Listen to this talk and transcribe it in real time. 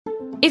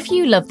If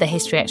you love the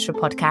History Extra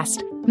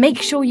podcast,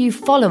 make sure you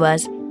follow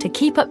us to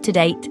keep up to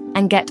date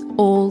and get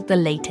all the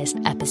latest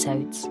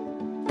episodes.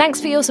 Thanks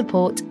for your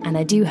support, and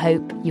I do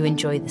hope you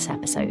enjoy this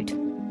episode.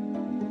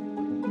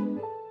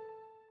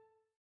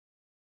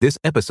 This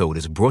episode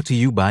is brought to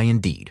you by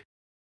Indeed.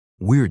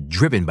 We're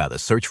driven by the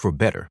search for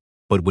better,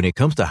 but when it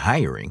comes to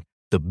hiring,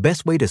 the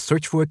best way to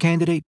search for a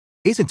candidate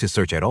isn't to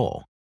search at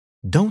all.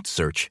 Don't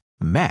search,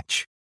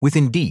 match with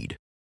Indeed.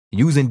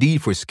 Use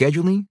Indeed for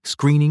scheduling,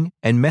 screening,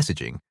 and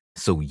messaging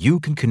so you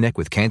can connect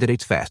with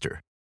candidates faster.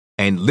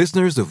 And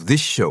listeners of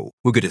this show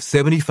will get a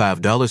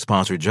 $75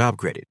 sponsored job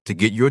credit to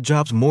get your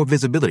jobs more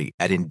visibility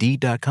at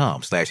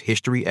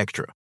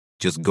Indeed.com/HistoryExtra.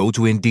 Just go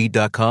to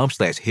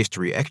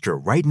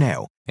Indeed.com/HistoryExtra right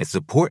now and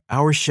support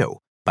our show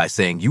by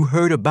saying you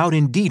heard about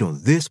Indeed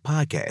on this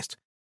podcast.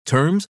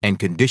 Terms and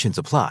conditions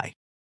apply.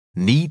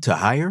 Need to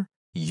hire?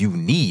 You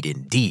need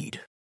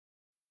Indeed.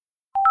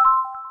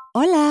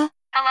 Hola.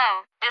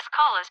 Hello, this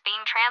call is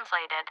being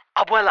translated.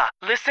 Abuela,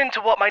 listen to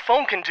what my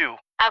phone can do.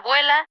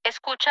 Abuela,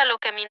 escucha lo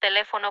que mi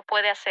teléfono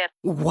puede hacer.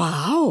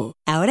 Wow.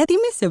 Ahora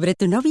dime sobre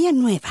tu novia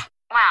nueva.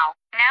 Wow,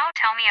 now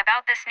tell me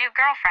about this new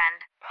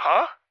girlfriend.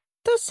 Huh?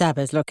 Tú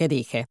sabes lo que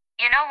dije.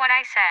 You know what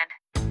I said.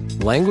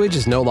 Language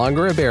is no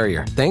longer a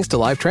barrier thanks to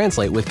Live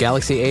Translate with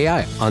Galaxy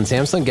AI on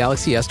Samsung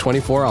Galaxy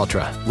S24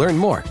 Ultra. Learn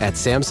more at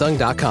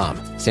Samsung.com.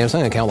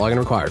 Samsung account login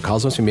required.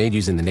 Calls must be made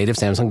using the native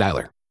Samsung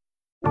dialer.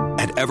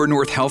 At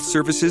Evernorth Health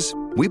Services,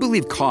 we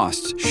believe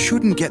costs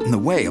shouldn't get in the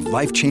way of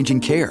life-changing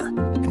care,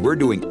 and we're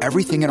doing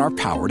everything in our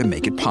power to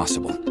make it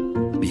possible.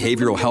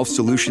 Behavioral health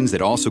solutions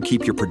that also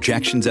keep your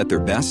projections at their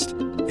best?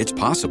 It's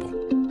possible.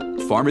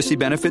 Pharmacy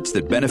benefits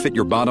that benefit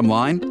your bottom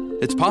line?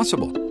 It's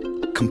possible.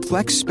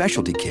 Complex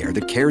specialty care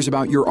that cares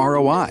about your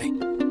ROI?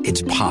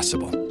 It's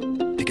possible.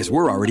 Because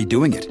we're already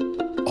doing it.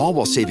 All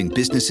while saving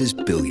businesses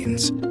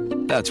billions.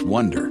 That's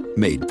Wonder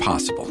made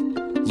possible.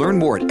 Learn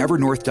more at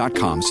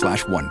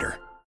evernorth.com/wonder.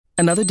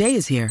 Another day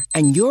is here,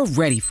 and you're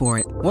ready for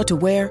it. What to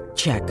wear?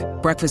 Check.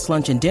 Breakfast,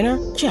 lunch, and dinner?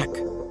 Check.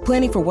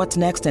 Planning for what's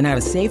next and how to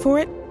save for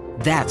it?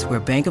 That's where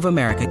Bank of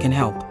America can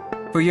help.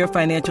 For your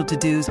financial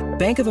to-dos,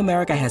 Bank of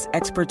America has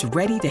experts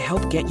ready to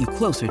help get you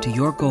closer to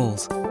your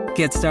goals.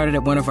 Get started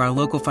at one of our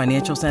local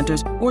financial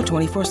centers or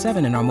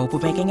 24/7 in our mobile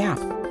banking app.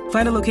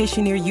 Find a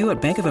location near you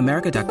at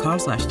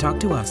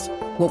bankofamerica.com/talktous.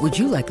 What would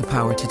you like the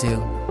power to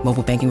do?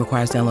 Mobile banking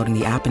requires downloading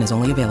the app and is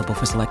only available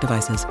for select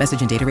devices.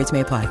 Message and data rates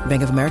may apply.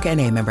 Bank of America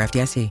N.A., member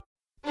FDIC.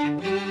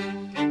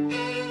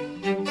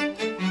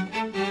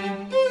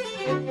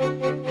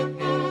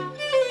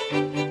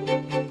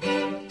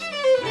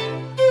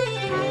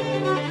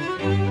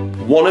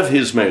 One of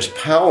his most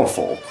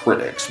powerful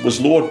critics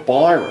was Lord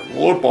Byron.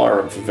 Lord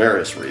Byron, for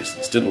various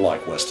reasons, didn't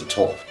like West at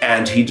all.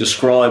 And he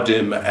described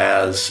him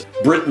as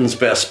Britain's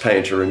best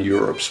painter and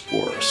Europe's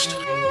worst.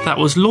 That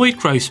was Lloyd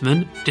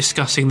Grossman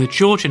discussing the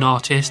Georgian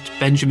artist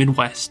Benjamin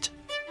West.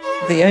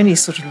 The only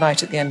sort of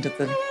light at the end of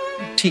the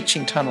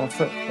teaching tunnel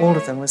for all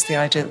of them was the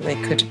idea that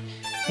they could,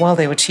 while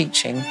they were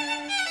teaching,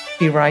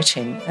 be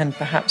writing and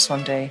perhaps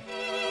one day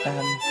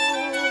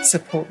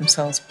support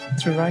themselves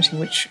through writing,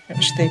 which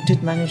they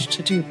did manage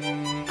to do.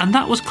 And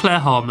that was Claire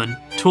Harmon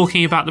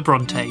talking about the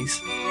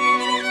Brontes.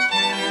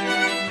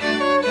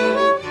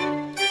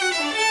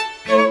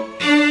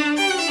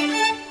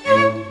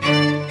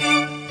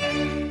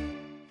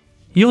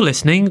 You're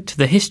listening to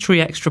the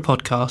History Extra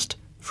podcast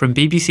from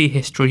BBC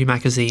History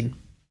Magazine.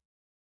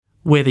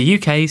 We're the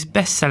UK's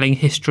best-selling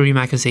history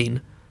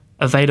magazine,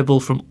 available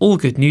from all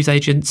good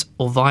newsagents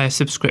or via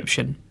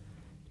subscription.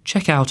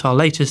 Check out our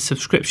latest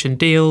subscription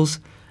deals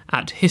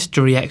at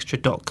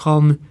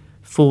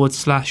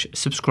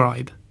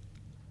historyextra.com/subscribe.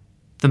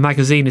 The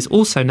magazine is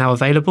also now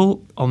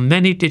available on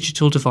many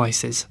digital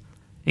devices,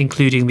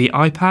 including the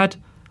iPad,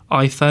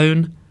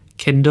 iPhone,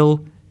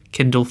 Kindle,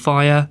 Kindle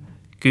Fire,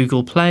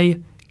 Google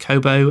Play,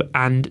 Kobo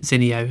and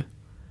Zinio.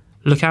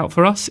 Look out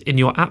for us in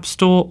your App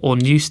Store or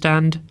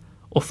newsstand,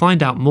 or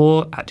find out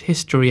more at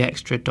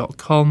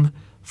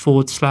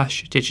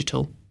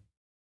historyextra.com/digital.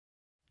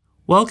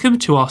 Welcome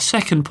to our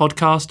second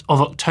podcast of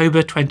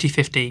October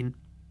 2015.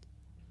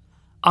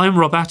 I'm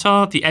Rob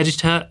Attar, the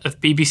editor of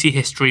BBC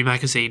History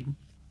Magazine.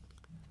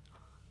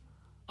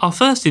 Our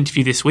first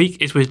interview this week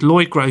is with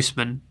Lloyd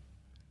Grossman.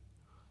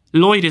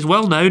 Lloyd is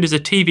well known as a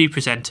TV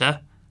presenter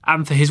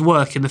and for his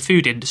work in the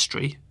food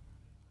industry.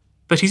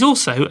 But he's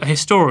also a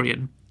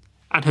historian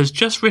and has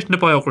just written a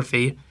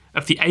biography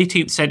of the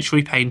 18th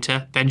century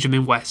painter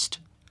Benjamin West,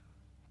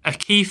 a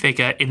key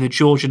figure in the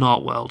Georgian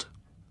art world.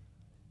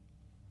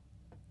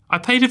 I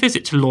paid a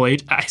visit to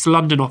Lloyd at his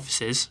London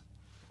offices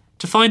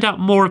to find out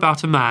more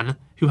about a man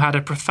who had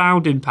a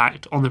profound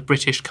impact on the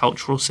British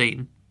cultural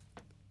scene.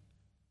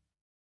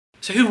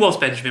 So who was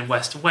Benjamin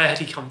West and where had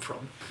he come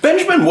from?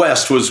 Benjamin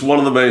West was one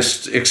of the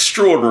most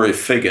extraordinary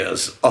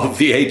figures of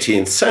the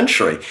 18th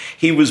century.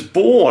 He was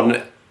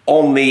born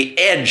on the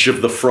edge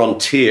of the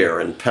frontier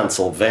in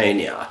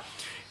Pennsylvania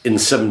in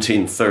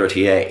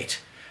 1738.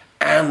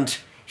 And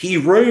he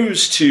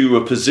rose to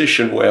a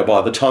position where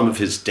by the time of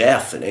his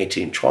death in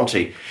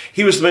 1820,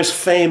 he was the most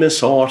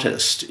famous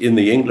artist in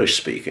the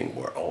English-speaking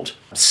world,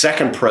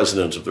 second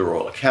president of the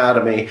Royal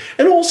Academy,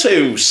 and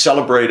also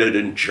celebrated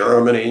in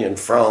Germany and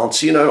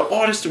France,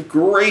 artist of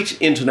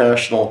great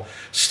international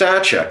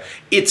stature.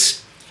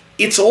 It's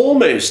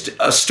almost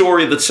a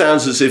story that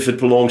sounds as if it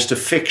belongs to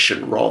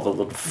fiction rather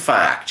than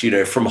fact,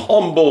 from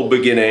humble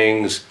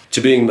beginnings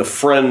to being the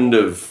friend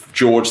of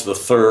George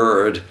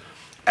III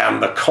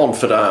and the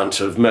confidant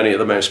of many of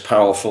the most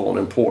powerful and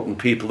important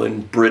people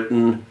in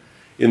Britain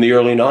in the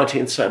early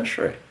 19th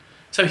century.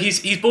 So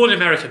he's born in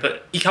America,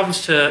 but he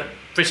comes to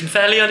Britain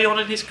fairly early on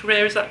in his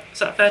career, is that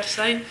fair to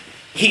say?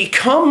 He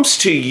comes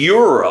to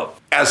Europe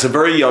as a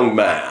very young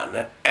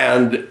man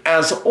and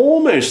as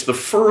almost the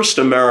first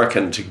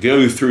American to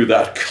go through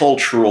that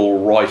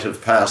cultural rite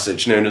of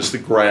passage known as the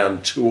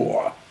Grand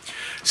Tour.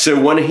 So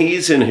when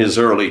he's in his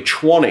early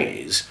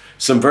 20s,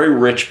 some very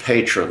rich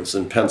patrons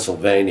in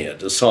Pennsylvania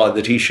decide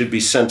that he should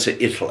be sent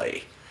to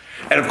Italy.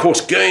 And of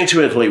course, going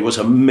to Italy was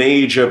a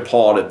major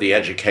part of the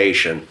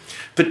education,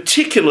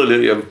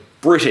 particularly of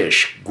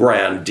British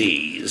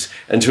grandees,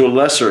 and to a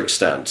lesser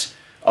extent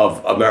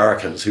of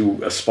Americans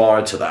who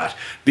aspired to that,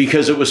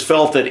 because it was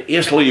felt that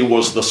Italy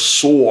was the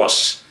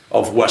source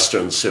of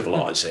Western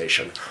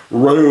civilization.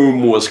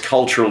 Rome was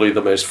culturally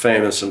the most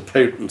famous and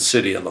potent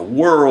city in the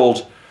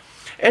world,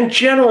 and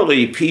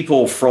generally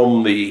people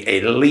from the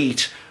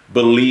elite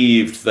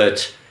believed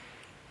that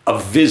a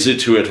visit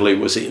to Italy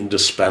was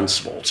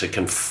indispensable to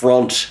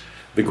confront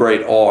the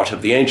great art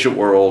of the ancient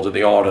world, and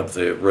the art of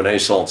the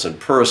Renaissance in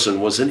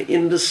person was an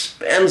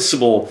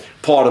indispensable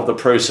part of the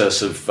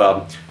process of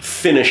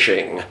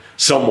finishing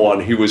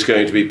someone who was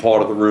going to be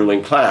part of the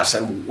ruling class.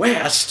 And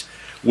West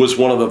was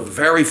one of the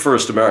very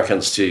first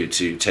Americans to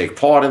take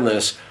part in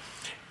this,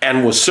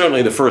 and was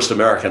certainly the first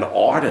American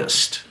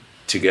artist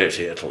to go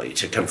to Italy,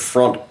 to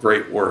confront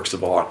great works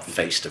of art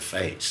face to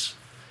face.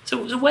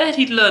 So where had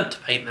he learnt to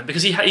paint then?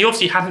 Because he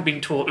obviously hadn't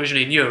been taught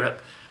originally in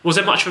Europe. Was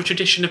there much of a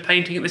tradition of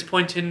painting at this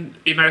point in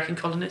the American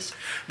colonies?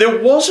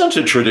 There wasn't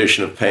a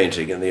tradition of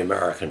painting in the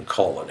American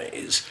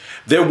colonies.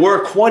 There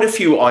were quite a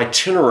few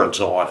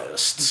itinerant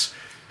artists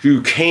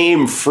who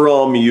came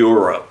from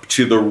Europe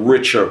to the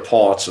richer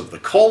parts of the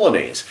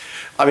colonies.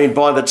 I mean,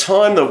 by the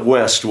time that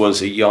West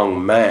was a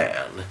young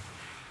man,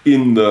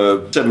 in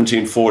the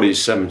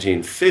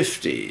 1740s,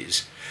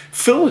 1750s,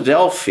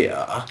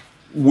 Philadelphia,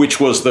 which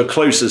was the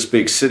closest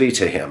big city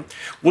to him,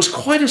 was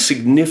quite a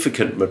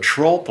significant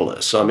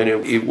metropolis. I mean,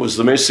 it was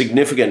the most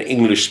significant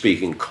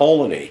English-speaking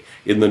colony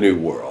in the New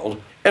World,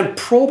 and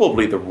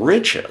probably the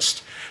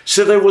richest.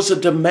 So there was a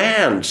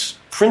demand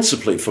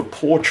principally for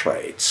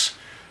portraits,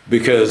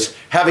 because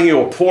having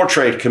your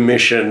portrait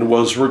commissioned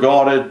was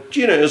regarded,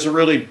 as a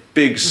really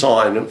big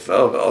sign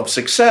of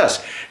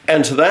success.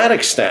 And to that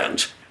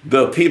extent,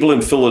 the people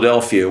in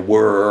Philadelphia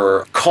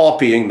were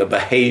copying the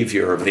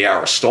behavior of the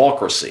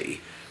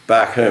aristocracy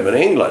back home in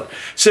England.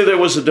 So there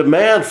was a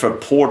demand for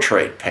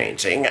portrait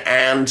painting,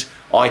 and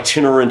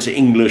itinerant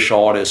English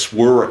artists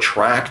were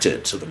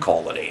attracted to the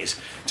colonies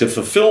to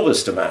fulfill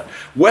this demand.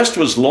 West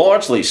was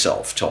largely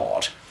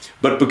self-taught,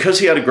 but because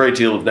he had a great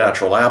deal of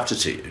natural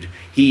aptitude,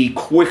 he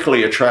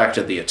quickly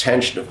attracted the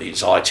attention of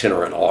these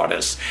itinerant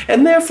artists,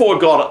 and therefore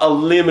got a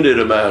limited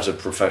amount of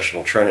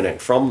professional training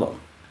from them.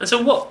 And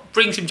so what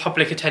brings him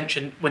public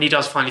attention when he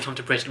does finally come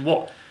to Britain?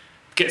 What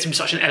gets him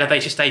such an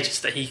elevated status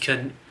that he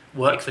can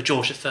work for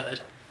George III?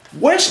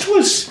 West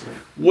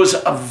was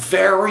a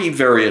very,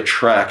 very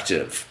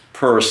attractive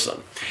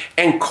person.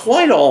 And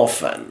quite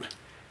often,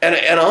 and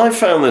I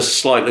found this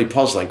slightly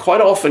puzzling,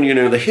 quite often,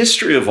 the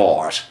history of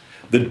art,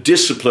 the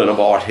discipline of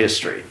art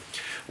history,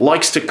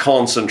 likes to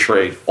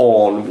concentrate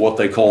on what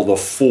they call the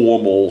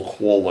formal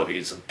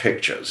qualities of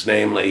pictures,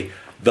 namely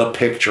the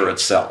picture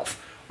itself.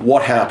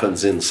 What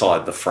happens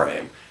inside the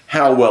frame?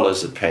 How well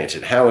is it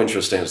painted? How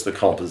interesting is the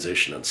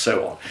composition, and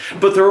so on.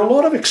 But there are a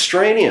lot of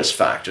extraneous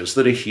factors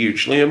that are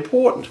hugely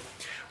important.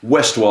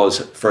 West was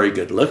very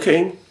good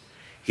looking.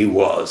 He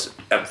was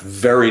a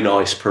very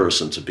nice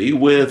person to be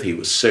with. He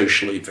was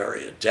socially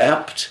very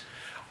adept.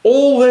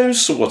 All those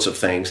sorts of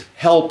things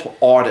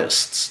help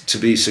artists to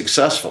be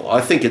successful.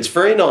 I think it's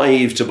very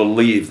naive to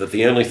believe that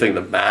the only thing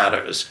that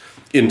matters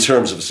in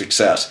terms of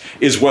success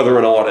is whether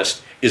an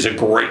artist is a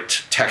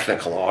great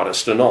technical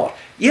artist or not.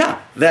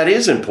 Yeah, that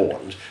is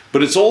important,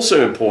 but it's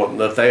also important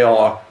that they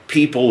are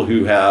people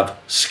who have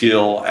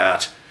skill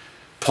at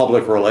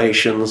public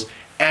relations,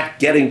 at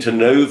getting to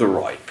know the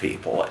right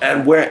people.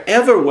 And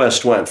wherever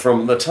West went,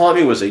 from the time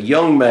he was a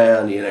young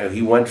man,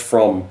 he went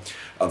from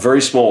a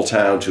very small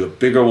town to a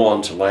bigger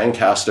one, to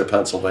Lancaster,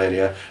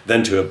 Pennsylvania,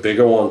 then to a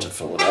bigger one, to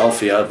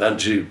Philadelphia, then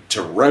to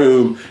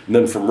Rome, and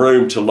then from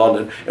Rome to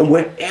London. And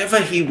wherever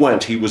he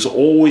went, he was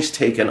always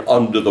taken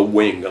under the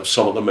wing of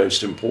some of the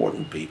most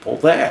important people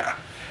there.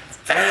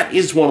 That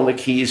is one of the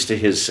keys to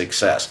his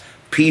success.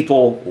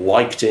 People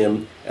liked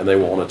him, and they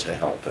wanted to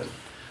help him.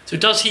 So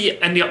does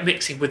he end up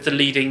mixing with the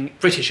leading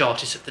British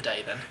artists of the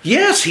day then?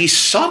 Yes, he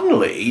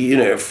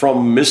suddenly,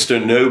 from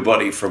Mr.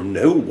 Nobody from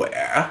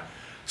nowhere,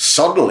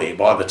 suddenly,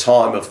 by the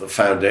time of the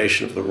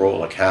foundation of the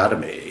Royal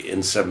Academy in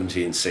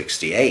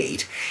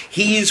 1768,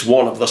 he's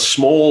one of the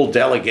small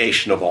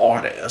delegation of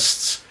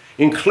artists,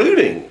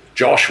 including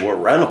Joshua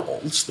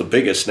Reynolds, the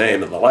biggest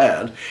name in the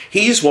land.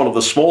 He's one of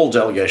the small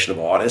delegation of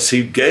artists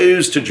who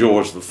goes to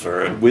George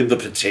III with the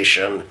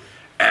petition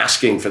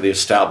asking for the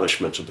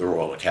establishment of the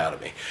Royal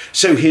Academy.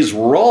 So his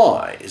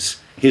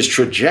rise, his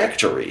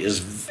trajectory is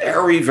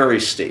very, very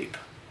steep,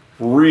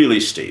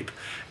 really steep.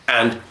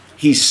 And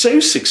he's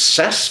so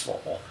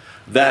successful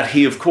that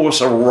he, of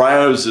course,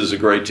 arouses a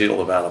great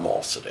deal of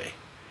animosity.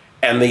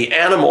 And the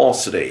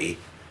animosity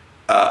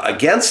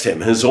against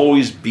him has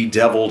always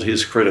bedeviled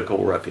his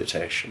critical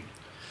reputation.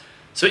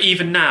 So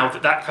even now,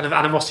 that kind of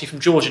animosity from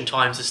Georgian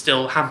times is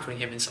still hampering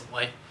him in some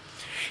way?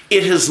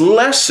 It has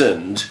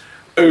lessened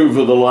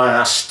over the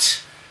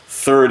last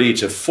 30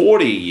 to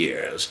 40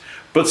 years,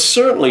 but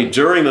certainly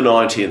during the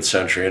 19th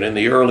century and in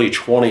the early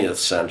 20th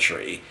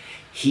century,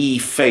 he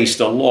faced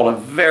a lot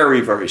of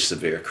very, very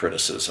severe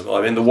criticism.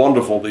 I mean,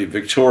 the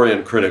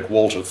Victorian critic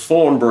Walter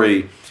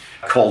Thornbury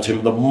called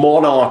him the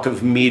monarch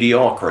of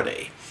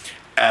mediocrity.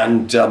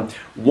 And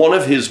one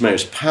of his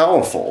most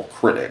powerful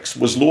critics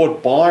was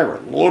Lord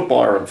Byron. Lord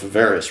Byron, for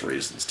various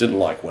reasons, didn't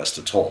like West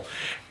at all.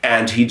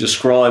 And he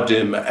described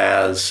him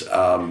as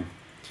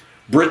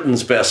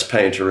Britain's best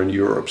painter and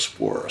Europe's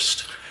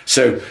worst.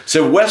 So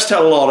West had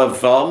a lot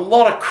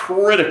of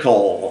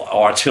critical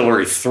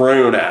artillery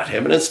thrown at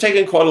him, and it's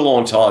taken quite a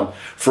long time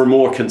for a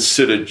more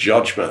considered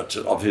judgment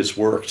of his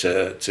work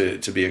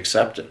to be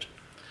accepted.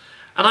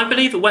 And I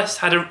believe that West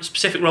had a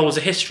specific role as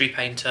a history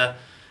painter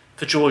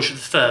for George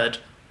III.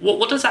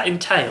 What does that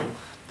entail?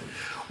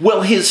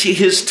 Well,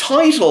 his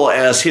title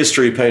as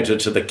history painter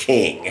to the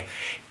king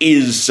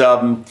is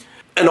an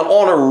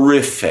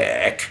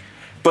honorific,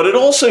 but it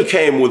also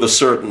came with a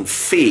certain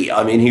fee.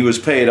 I mean, he was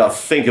paid, I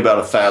think,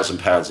 about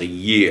 £1,000 a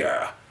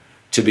year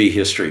to be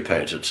history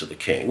painter to the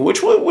king,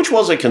 which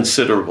was a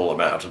considerable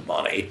amount of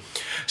money.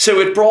 So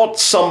it brought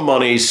some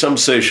money, some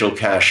social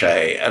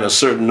cachet, and a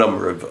certain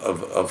number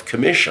of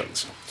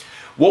commissions.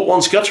 What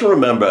one's got to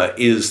remember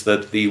is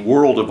that the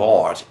world of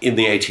art in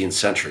the 18th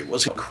century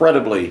was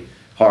incredibly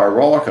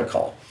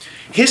hierarchical.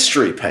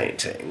 History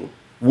painting,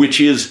 which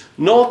is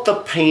not the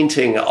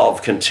painting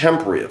of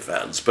contemporary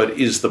events, but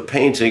is the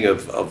painting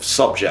of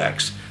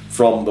subjects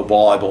from the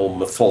Bible,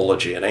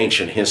 mythology, and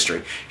ancient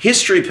history.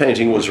 History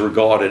painting was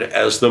regarded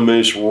as the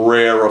most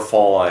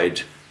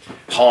rarefied,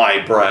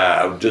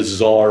 highbrow,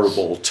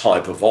 desirable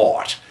type of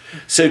art.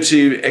 So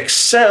to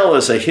excel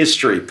as a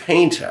history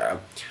painter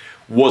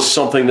was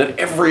something that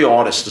every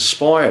artist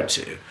aspired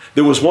to.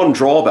 There was one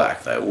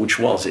drawback, though, which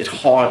was it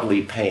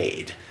hardly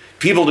paid.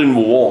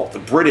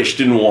 The British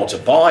didn't want to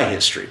buy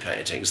history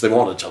paintings. They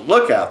wanted to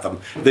look at them.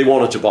 They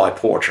wanted to buy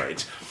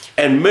portraits.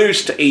 And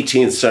most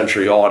 18th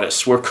century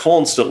artists were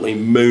constantly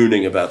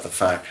moaning about the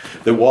fact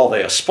that while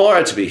they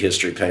aspired to be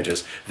history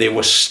painters, they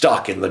were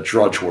stuck in the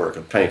drudge work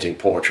of painting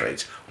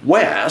portraits.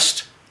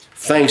 West,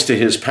 thanks to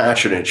his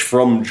patronage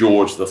from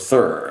George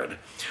III,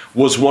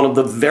 was one of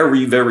the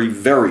very, very,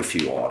 very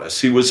few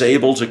artists who was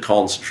able to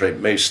concentrate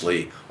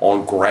mostly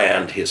on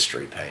grand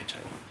history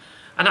painting.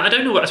 And I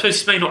don't know, I suppose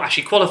this may not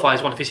actually qualify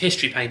as one of his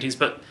history paintings,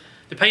 but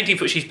the painting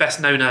for which he's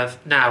best known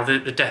of now, the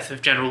Death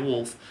of General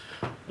Wolfe,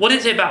 what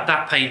is it about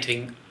that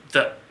painting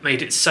that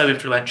made it so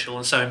influential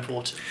and so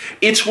important?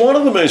 It's one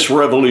of the most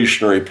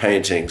revolutionary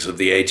paintings of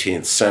the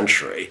 18th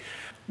century,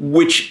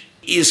 which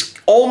is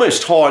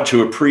almost hard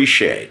to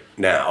appreciate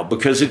now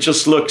because it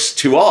just looks,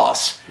 to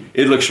us,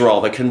 it looks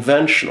rather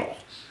conventional.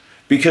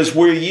 Because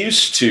we're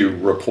used to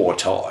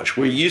reportage,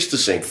 we're used to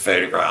seeing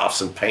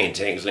photographs and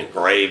paintings,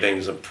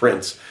 engravings and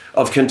prints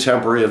of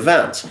contemporary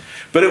events.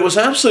 But it was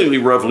absolutely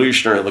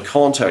revolutionary in the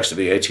context of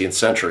the 18th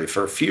century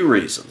for a few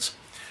reasons.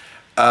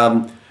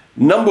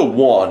 Number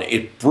one,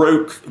 it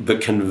broke the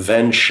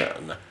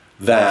convention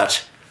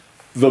that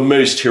the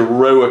most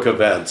heroic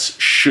events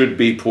should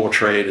be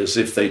portrayed as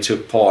if they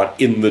took part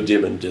in the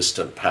dim and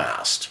distant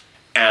past,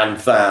 and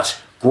that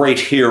great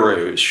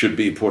heroes should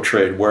be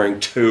portrayed wearing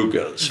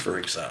togas, for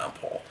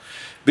example,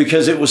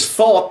 because it was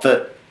thought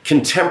that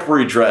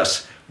contemporary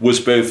dress was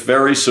both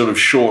very sort of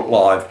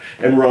short-lived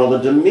and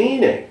rather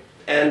demeaning.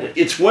 And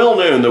it's well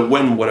known that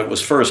when it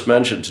was first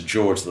mentioned to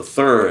George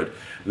III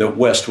that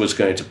West was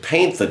going to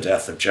paint the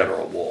Death of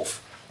General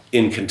Wolfe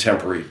in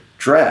contemporary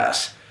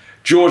dress,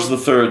 George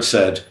III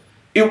said,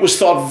 "It was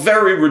thought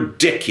very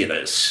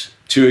ridiculous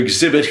to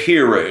exhibit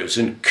heroes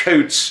in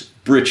coats,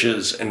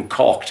 breeches, and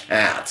cocked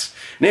hats."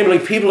 Namely,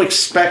 people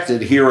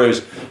expected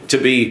heroes to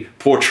be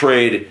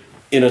portrayed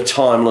in a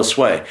timeless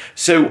way.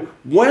 So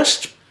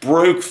West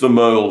broke the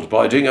mold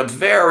by doing a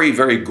very,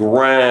 very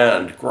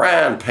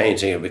grand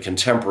painting of a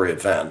contemporary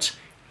event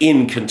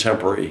in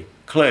contemporary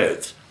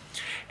clothes.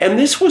 And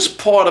this was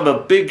part of a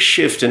big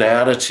shift in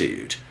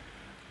attitude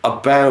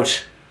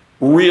about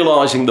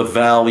realizing the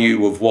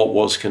value of what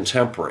was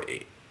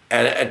contemporary.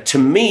 And to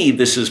me,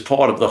 this is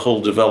part of the whole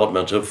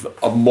development of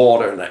a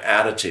modern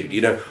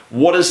attitude.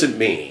 What does it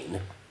mean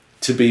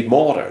to be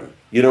modern?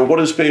 What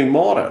is being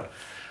modern?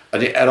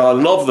 And I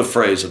love the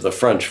phrase of the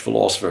French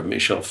philosopher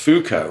Michel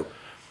Foucault,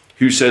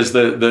 who says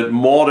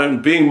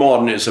that being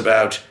modern is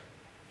about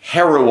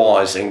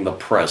heroizing the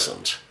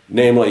present,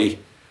 namely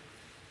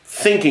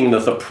thinking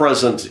that the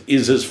present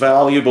is as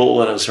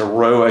valuable and as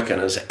heroic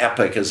and as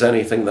epic as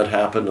anything that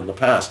happened in the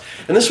past.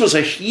 And this was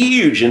a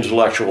huge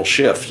intellectual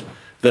shift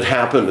that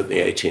happened in the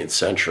 18th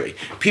century.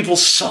 People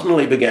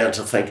suddenly began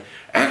to think,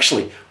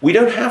 actually, we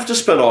don't have to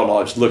spend our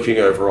lives looking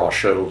over our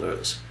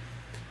shoulders,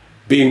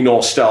 being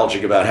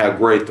nostalgic about how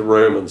great the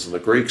Romans and the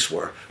Greeks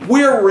were.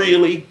 We're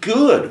really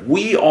good.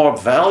 We are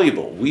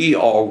valuable. We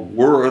are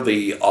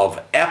worthy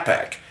of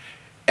epic.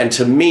 And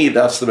to me,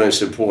 that's the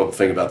most important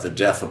thing about The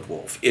Death of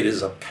Wolfe. It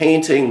is a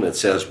painting that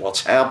says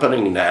what's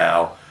happening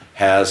now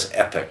has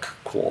epic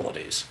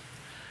qualities.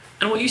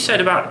 And what you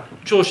said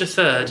about George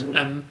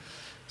III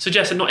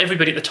suggests that not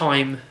everybody at the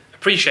time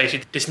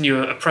appreciated this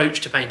newer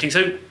approach to painting.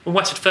 So when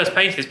West had first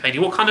painted this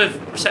painting, what kind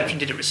of reception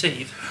did it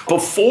receive?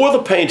 Before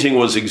the painting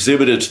was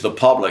exhibited to the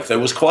public, there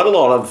was quite a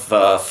lot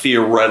of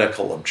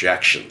theoretical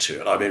objection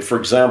to it. I mean, for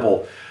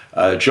example,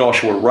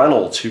 Joshua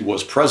Reynolds, who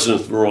was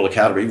president of the Royal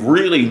Academy,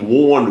 really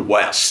warned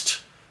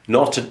West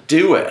not to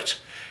do it.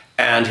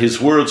 And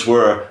his words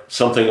were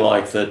something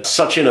like that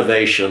such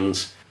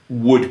innovations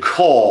would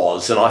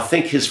cause, and I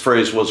think his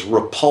phrase was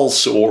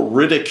repulse or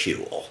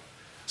ridicule.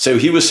 So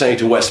he was saying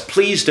to West,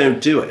 please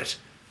don't do it.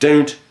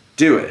 Don't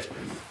do it.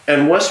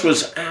 And West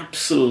was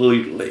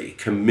absolutely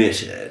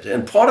committed.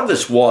 And part of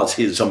this was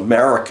his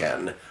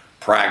American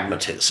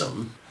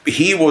pragmatism.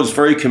 He was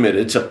very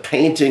committed to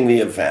painting the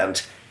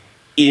event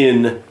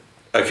in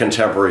a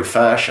contemporary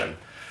fashion.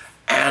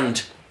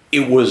 And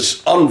it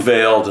was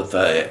unveiled at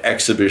the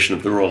exhibition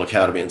of the Royal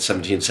Academy in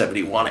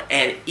 1771,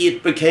 and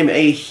it became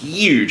a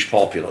huge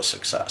popular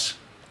success.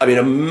 I mean,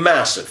 a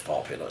massive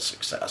popular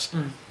success.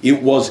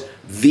 It was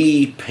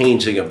the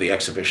painting of the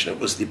exhibition. It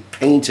was the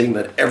painting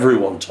that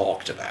everyone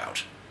talked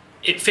about.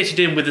 It fitted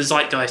in with the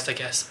zeitgeist, I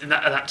guess, at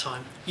that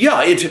time.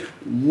 Yeah,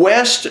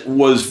 West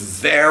was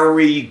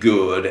very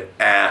good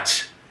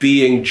at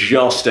being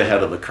just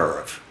ahead of the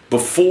curve.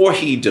 Before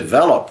he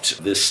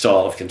developed this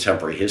style of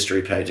contemporary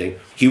history painting,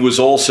 he was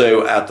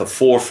also at the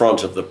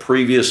forefront of the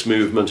previous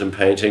movement in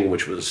painting,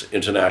 which was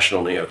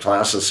international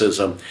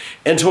neoclassicism.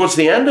 And towards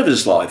the end of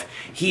his life,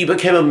 he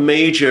became a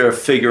major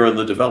figure in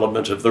the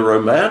development of the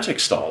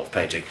Romantic style of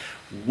painting.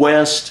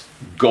 West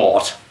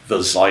got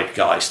the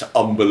zeitgeist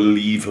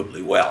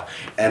unbelievably well.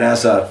 And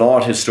as an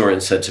art historian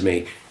said to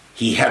me,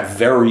 he had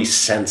very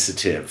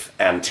sensitive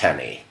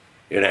antennae.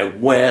 You know,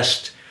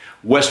 West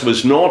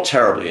was not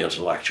terribly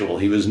intellectual.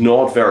 He was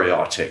not very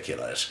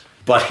articulate,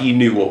 but he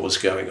knew what was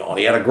going on.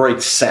 He had a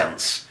great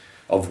sense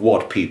of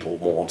what people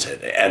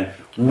wanted. And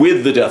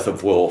with The Death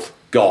of Wolfe,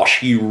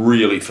 gosh, he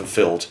really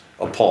fulfilled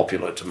a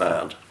popular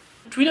demand.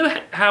 Do we know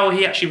how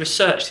he actually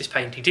researched this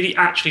painting? Did he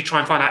actually try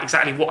and find out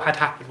exactly what had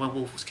happened when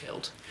Wolfe was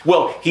killed?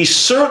 Well, he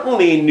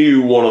certainly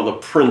knew one of the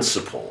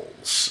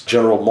principals,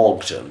 General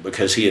Monckton,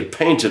 because he had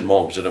painted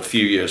Monckton a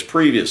few years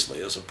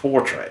previously as a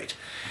portrait.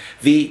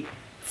 The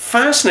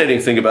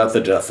fascinating thing about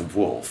The Death of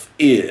Wolfe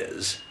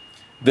is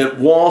that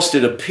whilst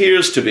it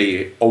appears to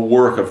be a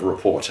work of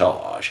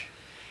reportage,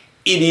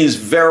 it is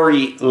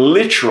very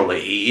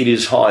literally, it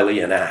is highly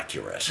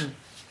inaccurate.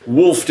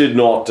 Wolfe did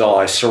not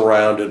die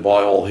surrounded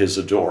by all his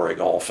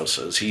adoring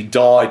officers. He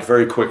died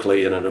very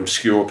quickly in an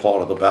obscure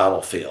part of the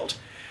battlefield.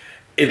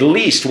 At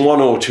least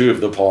one or two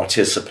of the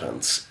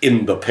participants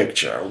in the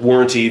picture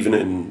weren't even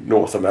in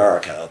North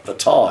America at the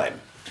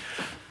time.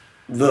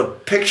 The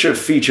picture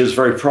features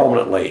very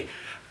prominently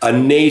a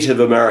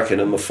Native American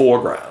in the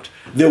foreground.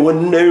 There were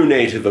no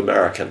Native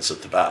Americans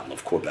at the Battle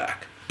of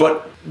Quebec.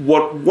 But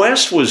what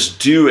West was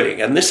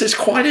doing, and this is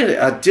quite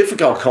a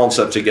difficult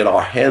concept to get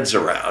our heads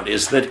around,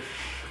 is that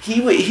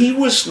he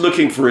was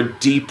looking for a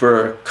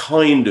deeper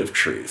kind of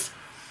truth.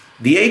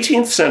 The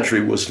 18th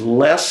century was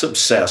less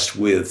obsessed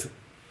with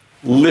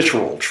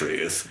literal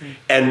truth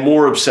and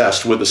more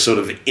obsessed with a sort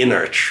of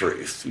inner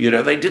truth. You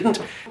know, they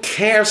didn't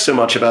care so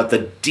much about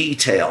the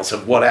details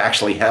of what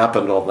actually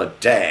happened on the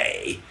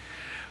day,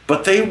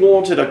 but they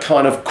wanted a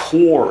kind of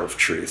core of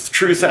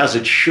truth as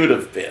it should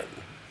have been.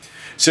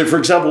 So, for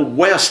example,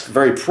 West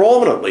very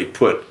prominently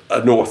put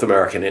a North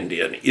American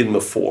Indian in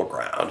the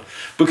foreground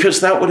because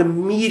that would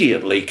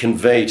immediately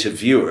convey to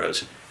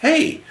viewers,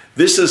 hey,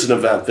 this is an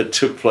event that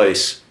took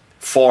place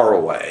far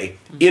away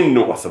in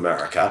North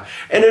America.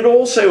 And it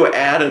also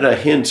added a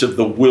hint of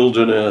the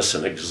wilderness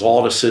and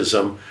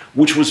exoticism,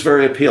 which was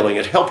very appealing.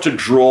 It helped to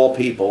draw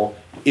people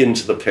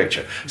into the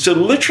picture. So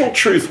literal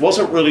truth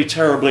wasn't really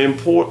terribly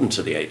important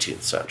to the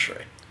 18th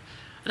century.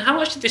 And how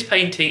much did this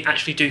painting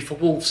actually do for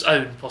Wolfe's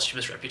own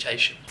posthumous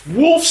reputation?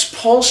 Wolfe's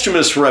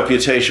posthumous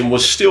reputation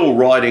was still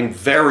riding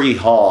very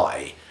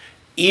high,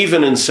 even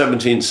in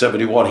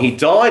 1771. He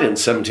died in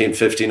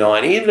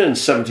 1759. Even in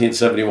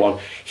 1771,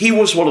 he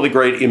was one of the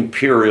great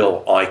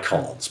imperial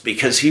icons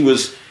because he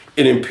was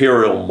an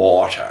imperial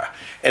martyr.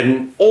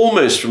 And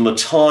almost from the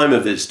time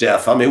of his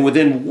death, I mean,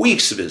 within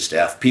weeks of his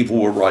death, people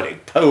were writing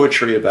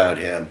poetry about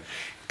him.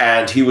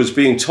 And he was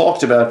being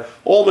talked about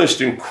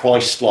almost in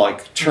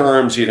Christ-like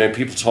terms. You know,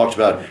 people talked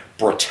about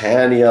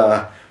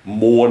Britannia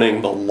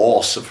mourning the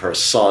loss of her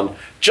son,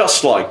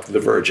 just like the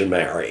Virgin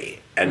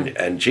Mary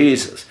and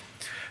Jesus.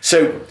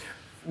 So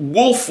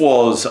Woolf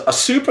was a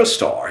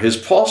superstar. His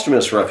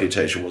posthumous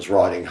reputation was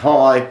riding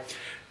high.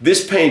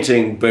 This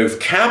painting both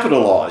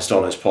capitalized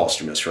on his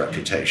posthumous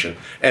reputation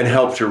and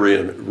helped to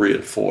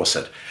reinforce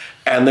it.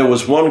 And there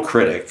was one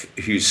critic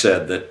who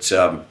said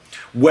that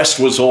West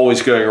was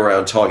always going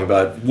around talking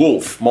about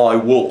Woolf, my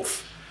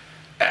Woolf,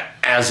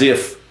 as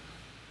if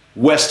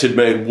West had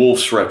made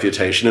Woolf's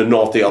reputation and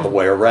not the other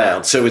way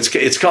around. So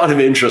it's kind of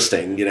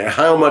interesting, you know,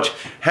 how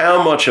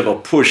much of a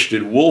push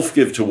did Woolf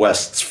give to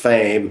West's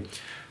fame?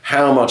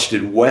 How much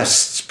did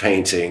West's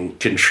painting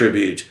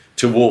contribute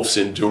to Woolf's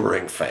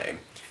enduring fame?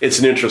 It's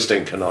an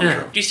interesting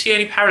conundrum. Yeah. Do you see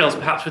any parallels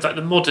perhaps with like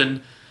the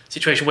modern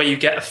situation where you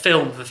get a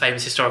film of a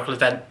famous historical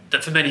event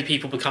that for many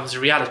people becomes a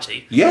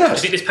reality? Yes. Do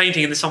you think this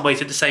painting in some ways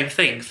did the same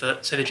thing for,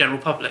 say, the general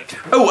public?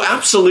 Oh,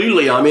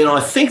 absolutely. I mean,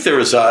 I think there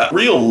is a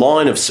real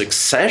line of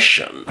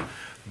succession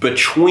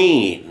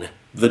between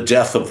the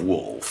death of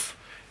Woolf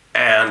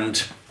and,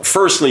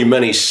 firstly,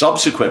 many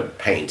subsequent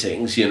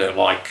paintings, you know,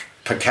 like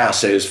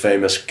Picasso's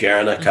famous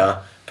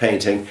Guernica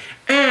painting,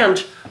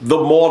 and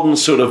the modern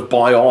sort of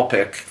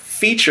biopic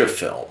feature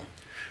film,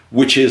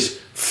 which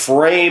is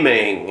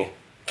framing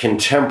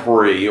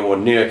contemporary or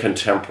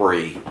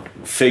near-contemporary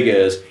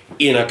figures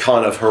in a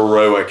kind of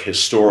heroic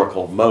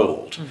historical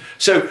mold.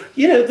 So,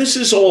 you know, this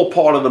is all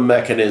part of the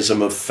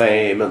mechanism of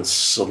fame and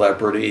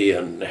celebrity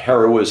and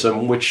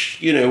heroism,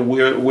 which, you know,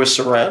 we're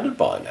surrounded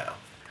by now.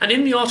 And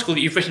in the article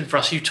that you've written for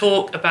us, you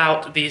talk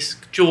about this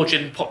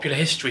Georgian popular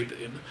history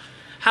boom.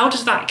 How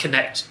does that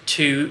connect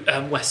to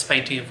West's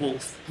painting of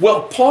Woolf?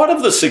 Well, part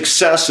of the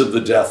success of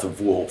the death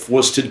of Woolf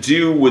was to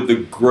do with the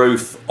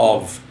growth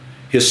of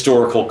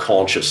historical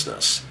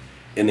consciousness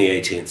in the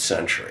 18th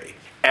century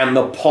and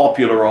the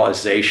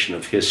popularization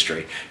of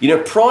history. You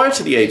know, prior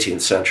to the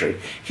 18th century,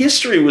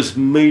 history was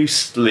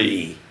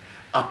mostly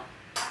a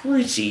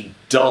pretty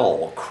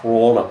dull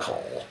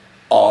chronicle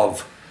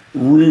of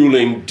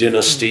ruling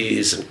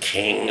dynasties and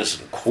kings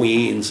and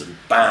queens and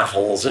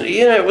battles, and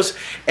you know,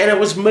 it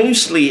was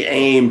mostly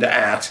aimed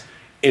at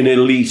an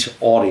elite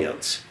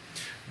audience.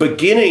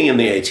 Beginning in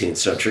the 18th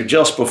century,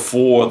 just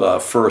before the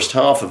first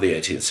half of the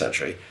 18th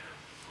century,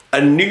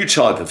 a new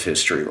type of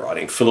history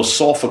writing,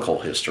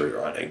 philosophical history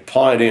writing,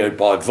 pioneered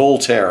by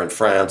Voltaire in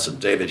France and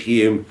David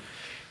Hume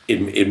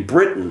in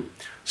Britain,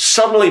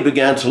 suddenly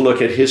began to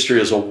look at history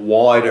as a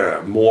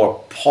wider,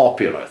 more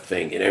popular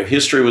thing. You know,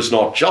 history was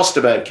not just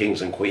about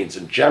kings and queens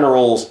and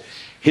generals.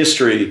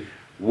 History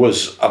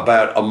was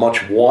about a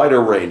much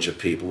wider range of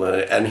people,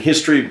 and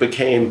history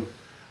became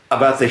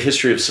about the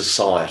history of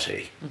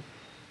society.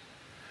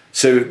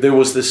 So there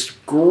was this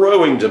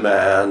growing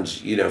demand,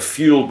 you know,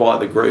 fueled by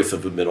the growth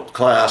of the middle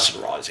class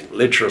and rising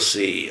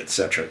literacy, et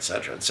cetera, et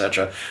cetera, et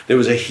cetera. There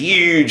was a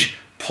huge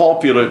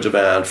popular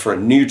demand for a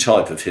new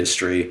type of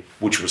history,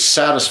 which was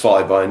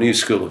satisfied by a new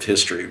school of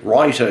history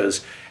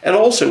writers, and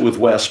also with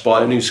West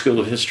by a new school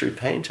of history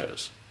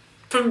painters.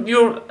 From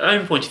your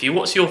own point of view,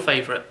 what's your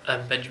favourite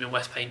Benjamin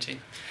West painting?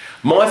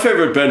 My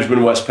favourite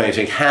Benjamin West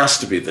painting has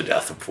to be The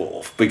Death of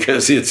Woolf,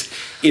 because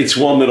it's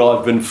one that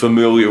I've been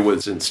familiar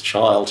with since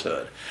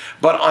childhood.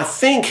 But I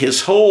think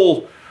his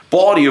whole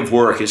body of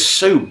work is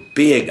so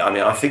big. I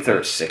mean, I think there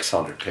are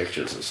 600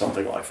 pictures or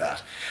something like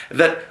that.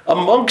 That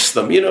amongst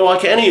them, you know,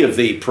 like any of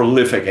the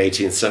prolific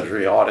 18th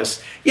century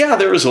artists, yeah,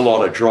 there is a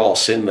lot of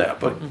dross in there,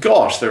 but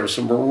gosh, there are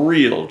some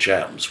real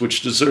gems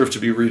which deserve to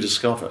be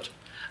rediscovered.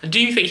 And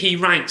do you think he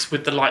ranks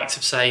with the likes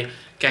of, say,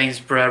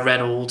 Gainsborough,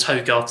 Reynolds,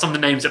 Hogarth, some of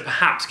the names that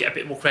perhaps get a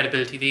bit more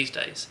credibility these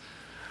days?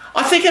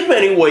 I think in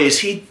many ways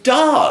he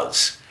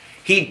does.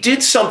 He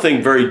did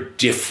something very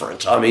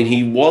different. I mean,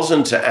 he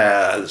wasn't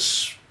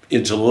as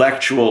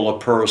intellectual a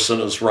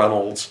person as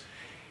Reynolds.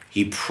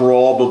 He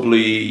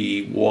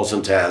probably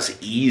wasn't as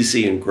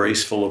easy and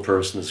graceful a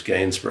person as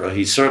Gainsborough.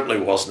 He certainly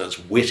wasn't as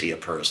witty a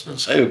person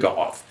as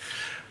Hogarth.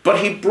 But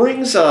he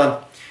brings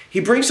a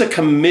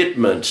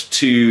commitment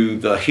to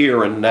the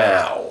here and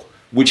now,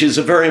 which is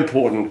a very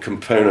important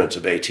component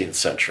of 18th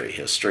century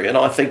history. And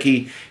I think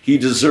he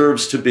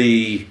deserves to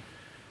be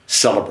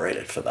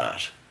celebrated for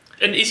that.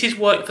 And is his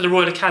work for the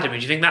Royal Academy,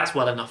 do you think that's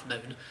well enough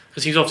known?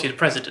 Because he's obviously the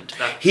president of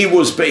that. He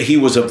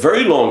was a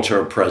very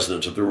long-term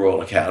president of the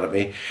Royal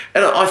Academy.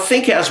 And I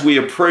think as we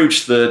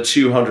approach the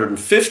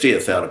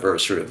 250th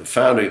anniversary of the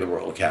founding of the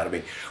Royal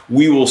Academy,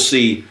 we will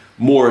see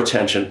more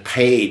attention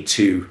paid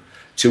to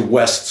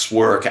West's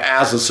work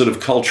as a sort of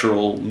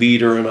cultural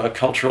leader and a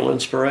cultural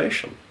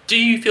inspiration. Do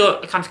you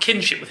feel a kind of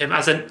kinship with him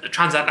as a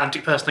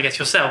transatlantic person, I guess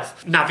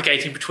yourself,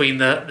 navigating between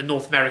the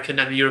North American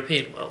and the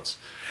European worlds?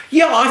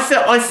 Yeah,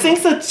 I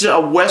think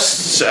that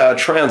West's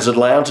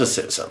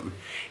transatlanticism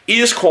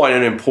is quite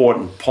an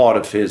important part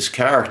of his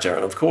character,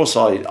 and of course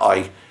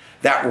that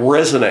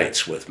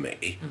resonates with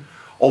me.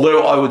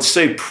 Although I would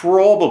say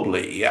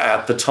probably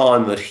at the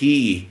time that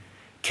he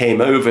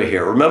came over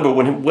here, remember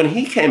when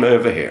he came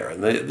over here,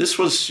 and this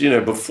was, you know,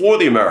 before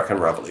the American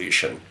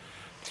Revolution,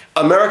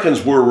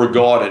 Americans were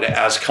regarded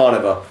as kind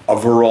of a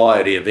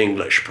variety of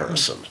English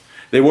person.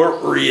 They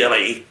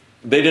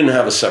didn't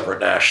have a separate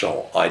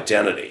national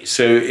identity.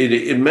 So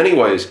in many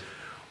ways,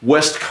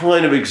 West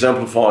kind of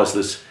exemplifies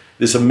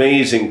this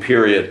amazing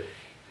period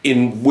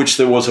in which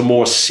there was a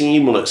more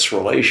seamless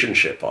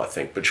relationship, I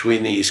think,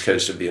 between the East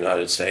Coast of the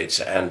United States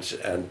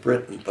and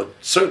Britain. But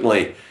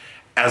certainly,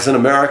 as an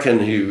American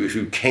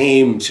who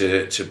came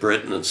to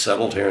Britain and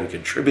settled here and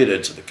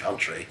contributed to the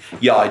country,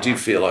 yeah, I do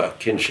feel a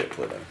kinship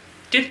with him.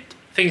 Did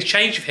things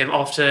change with him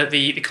after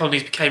the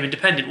colonies became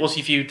independent? Was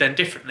he viewed then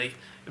differently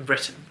in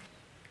Britain?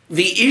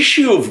 The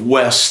issue of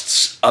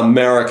West's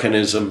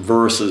Americanism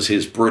versus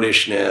his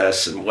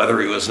Britishness and whether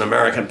he was an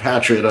American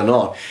patriot or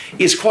not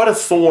is quite a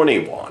thorny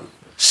one.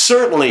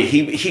 Certainly,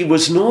 he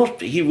was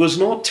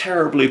not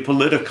terribly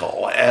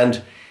political,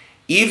 and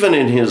even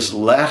in his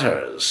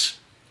letters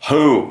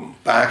home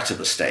back to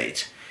the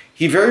States,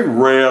 he very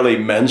rarely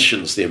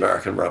mentions the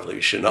American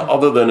Revolution,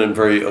 other than in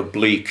very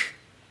oblique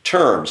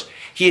terms.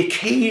 He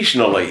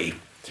occasionally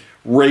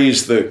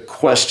raised the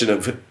question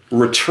of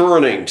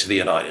returning to the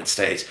United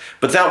States,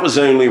 but that was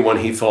only when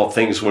he thought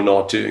things were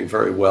not doing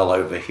very well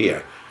over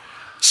here.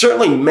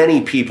 Certainly,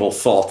 many people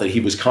thought that he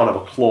was kind of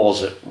a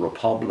closet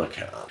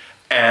Republican.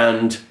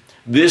 And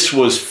this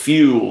was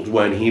fueled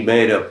when he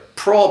made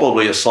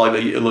probably a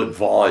slightly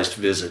ill-advised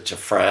visit to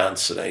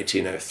France in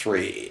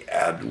 1803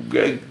 and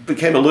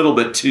became a little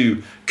bit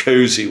too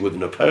cozy with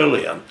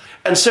Napoleon.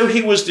 And so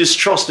he was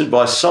distrusted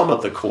by some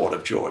at the court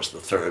of George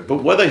III,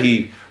 but whether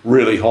he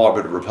really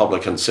harbored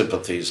Republican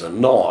sympathies or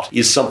not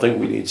is something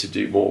we need to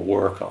do more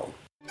work on.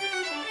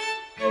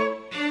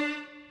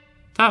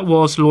 That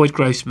was Lloyd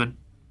Grossman.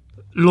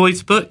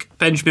 Lloyd's book,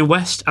 Benjamin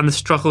West and the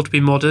Struggle to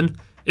be Modern,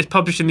 is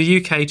published in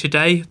the UK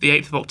today, the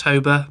 8th of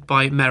October,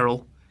 by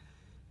Merrill.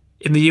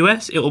 In the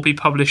US, it will be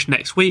published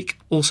next week,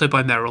 also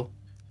by Merrill.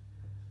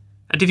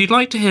 And if you'd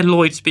like to hear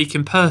Lloyd speak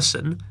in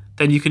person,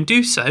 then you can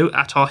do so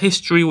at our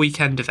History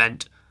Weekend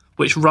event,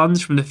 which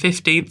runs from the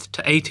 15th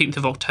to 18th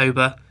of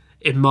October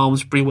in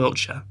Malmesbury,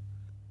 Wiltshire.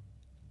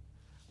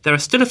 There are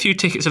still a few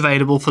tickets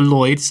available for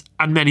Lloyd's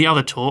and many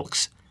other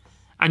talks,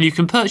 and you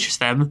can purchase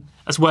them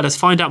as well as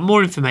find out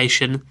more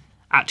information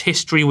at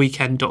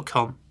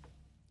historyweekend.com.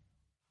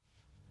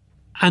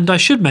 And I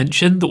should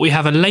mention that we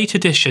have a late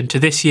addition to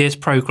this year's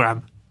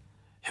programme,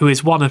 who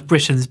is one of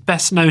Britain's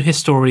best-known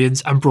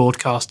historians and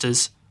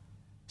broadcasters,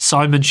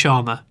 Simon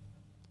Schama.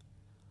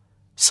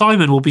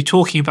 Simon will be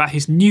talking about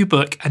his new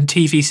book and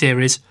TV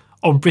series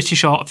on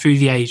British art through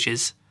the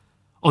ages,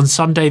 on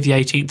Sunday the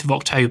 18th of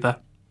October.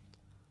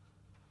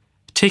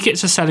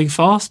 Tickets are selling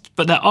fast,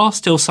 but there are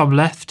still some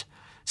left,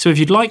 so if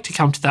you'd like to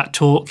come to that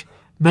talk,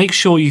 make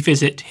sure you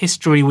visit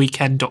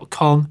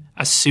historyweekend.com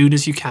as soon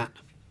as you can.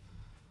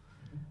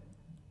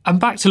 And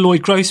back to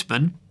Lloyd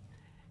Grossman,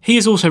 he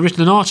has also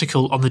written an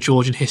article on the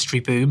Georgian history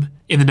boom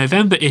in the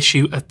November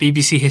issue of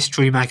BBC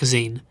History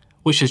magazine,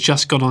 which has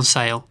just gone on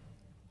sale.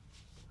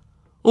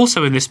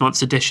 Also in this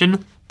month's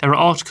edition, there are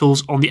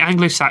articles on the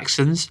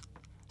Anglo-Saxons,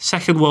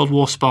 Second World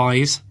War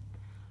spies,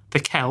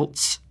 the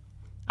Celts,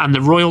 and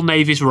the Royal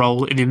Navy's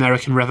role in the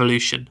American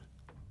Revolution.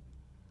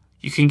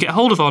 You can get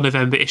hold of our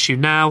November issue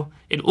now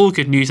in all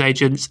good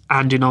newsagents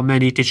and in our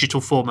many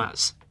digital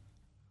formats.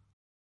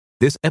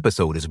 This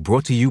episode is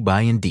brought to you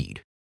by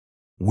Indeed.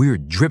 We're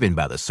driven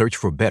by the search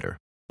for better,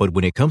 but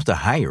when it comes to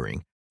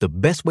hiring, the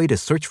best way to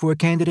search for a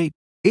candidate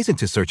isn't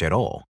to search at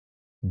all.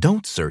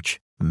 Don't search,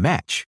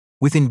 match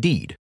with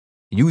Indeed.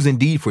 Use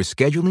Indeed for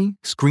scheduling,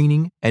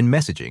 screening, and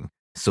messaging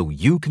so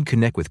you can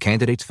connect with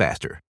candidates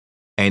faster.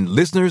 And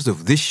listeners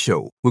of this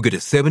show will get a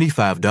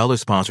 $75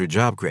 sponsored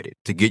job credit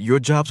to get your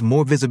jobs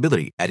more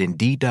visibility at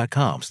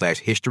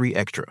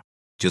Indeed.com/HistoryExtra.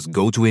 Just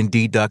go to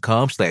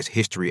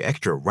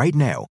Indeed.com/HistoryExtra right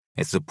now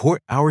and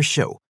support our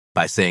show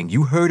by saying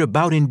you heard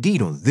about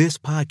Indeed on this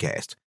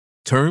podcast.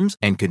 Terms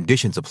and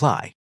conditions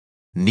apply.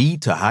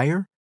 Need to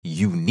hire?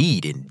 You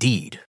need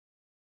Indeed.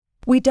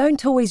 We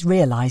don't always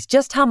realise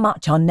just how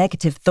much our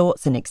negative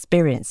thoughts and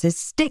experiences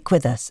stick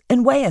with us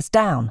and weigh us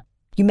down.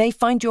 You may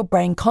find your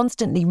brain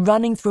constantly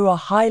running through a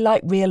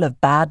highlight reel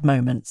of bad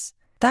moments.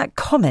 That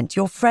comment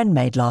your friend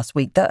made last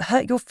week that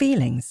hurt your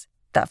feelings.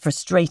 That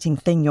frustrating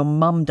thing your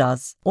mum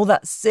does. Or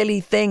that silly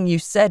thing you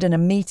said in a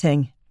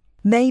meeting.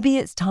 Maybe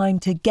it's time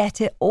to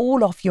get it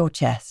all off your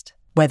chest.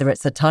 Whether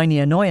it's a tiny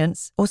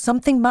annoyance or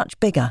something much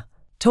bigger,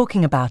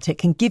 talking about it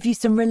can give you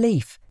some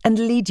relief and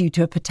lead you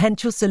to a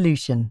potential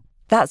solution.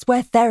 That's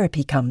where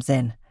therapy comes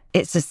in.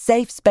 It's a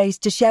safe space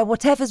to share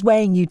whatever's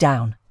weighing you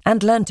down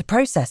and learn to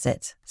process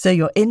it, so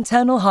your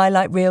internal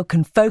highlight reel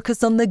can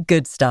focus on the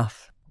good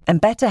stuff.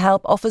 And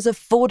BetterHelp offers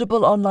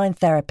affordable online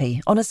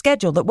therapy on a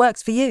schedule that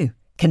works for you.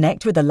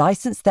 Connect with a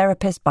licensed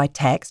therapist by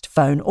text,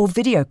 phone, or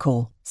video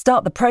call.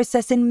 Start the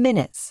process in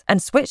minutes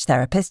and switch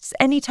therapists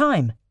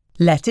anytime.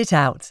 Let it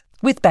out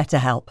with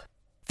BetterHelp.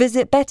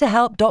 Visit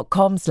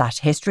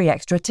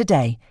betterhelp.com/historyextra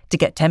today to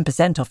get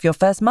 10% off your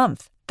first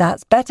month.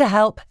 That's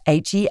BetterHelp,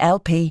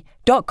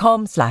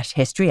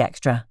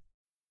 HELP.com/historyextra.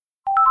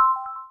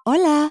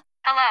 Hola.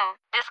 Hello,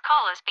 this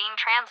call is being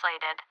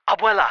translated.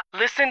 Abuela,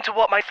 listen to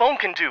what my phone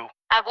can do.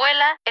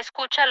 Abuela,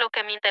 escucha lo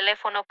que mi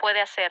teléfono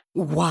puede hacer.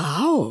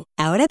 ¡Wow!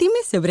 Ahora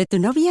dime sobre tu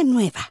novia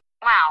nueva.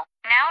 Wow,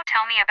 now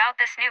tell me about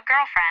this new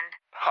girlfriend.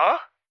 Huh?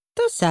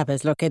 Tú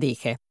sabes lo que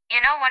dije. You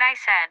know what I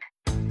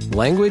said.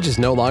 Language is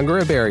no longer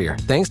a barrier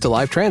thanks to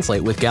Live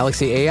Translate with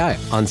Galaxy AI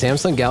on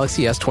Samsung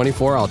Galaxy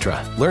S24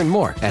 Ultra. Learn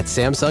more at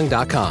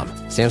Samsung.com.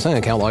 Samsung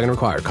account login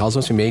required. Calls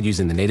must be made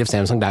using the native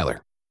Samsung dialer.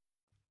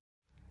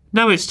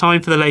 Now it's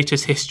time for the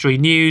latest history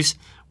news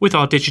with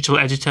our digital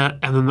editor,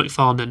 Emma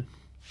McFarlane.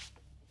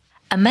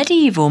 A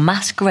medieval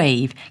mass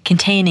grave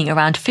containing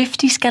around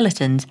 50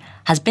 skeletons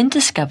has been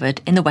discovered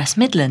in the West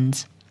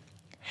Midlands.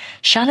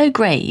 Shallow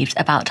graves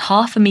about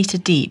half a metre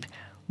deep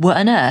were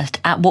unearthed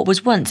at what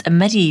was once a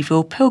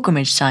medieval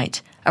pilgrimage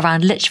site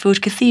around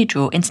Lichfield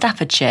Cathedral in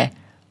Staffordshire,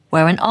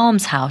 where an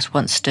almshouse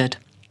once stood.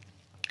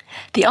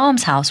 The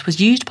almshouse was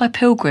used by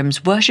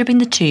pilgrims worshipping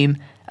the tomb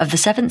of the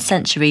 7th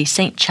century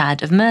St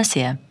Chad of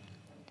Mercia.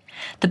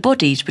 The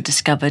bodies were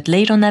discovered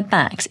laid on their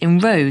backs in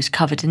rows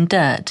covered in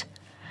dirt.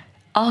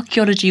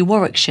 Archaeology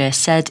Warwickshire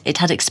said it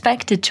had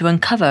expected to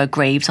uncover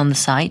graves on the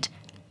site,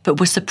 but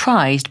was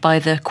surprised by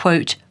the,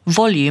 quote,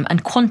 volume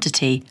and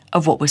quantity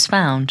of what was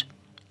found.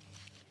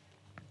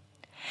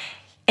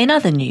 In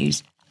other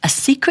news, a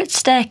secret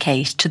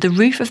staircase to the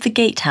roof of the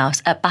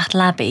gatehouse at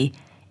Battle Abbey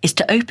is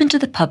to open to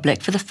the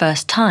public for the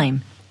first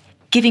time,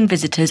 giving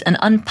visitors an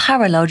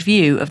unparalleled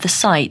view of the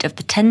site of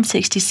the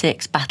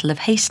 1066 Battle of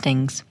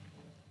Hastings.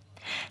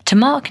 To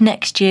mark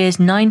next year's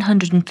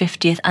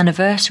 950th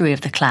anniversary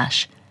of the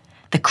clash,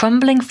 the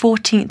crumbling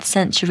 14th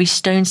century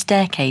stone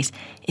staircase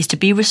is to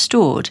be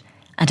restored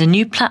and a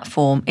new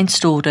platform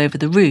installed over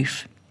the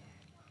roof.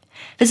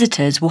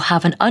 Visitors will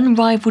have an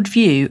unrivalled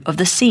view of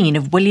the scene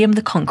of William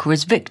the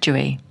Conqueror's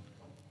victory.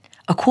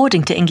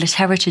 According to English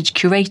Heritage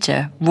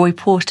curator Roy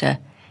Porter,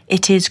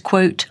 it is,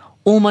 quote,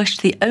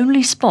 almost the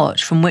only spot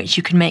from which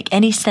you can make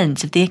any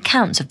sense of the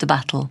accounts of the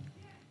battle.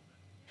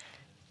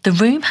 The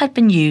room had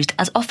been used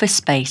as office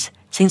space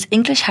since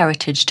English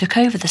Heritage took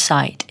over the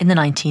site in the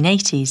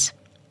 1980s.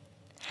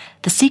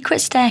 The secret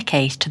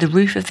staircase to the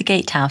roof of the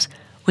gatehouse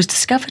was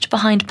discovered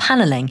behind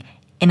panelling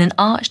in an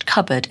arched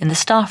cupboard in the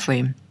staff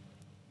room.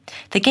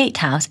 The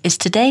gatehouse is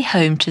today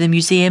home to the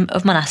Museum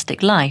of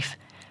Monastic Life,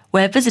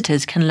 where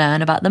visitors can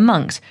learn about the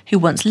monks who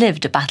once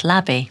lived at Battle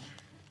Abbey.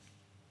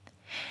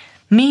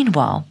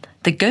 Meanwhile,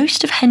 the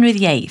ghost of Henry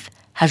VIII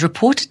has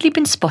reportedly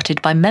been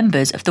spotted by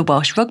members of the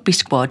Welsh rugby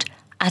squad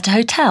at a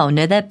hotel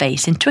near their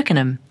base in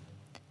Twickenham.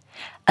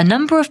 A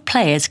number of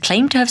players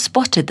claim to have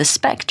spotted the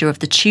spectre of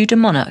the Tudor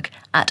monarch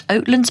at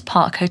Oatlands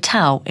Park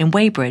Hotel in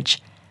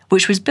Weybridge,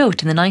 which was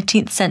built in the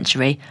 19th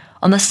century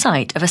on the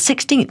site of a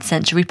 16th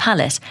century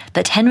palace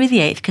that Henry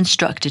VIII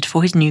constructed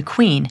for his new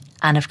queen,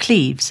 Anne of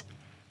Cleves.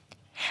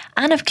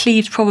 Anne of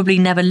Cleves probably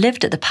never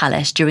lived at the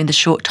palace during the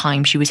short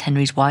time she was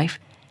Henry's wife,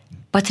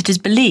 but it is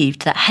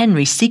believed that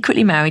Henry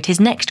secretly married his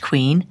next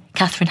queen,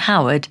 Catherine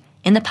Howard,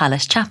 in the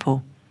palace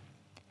chapel.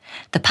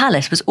 The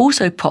palace was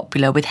also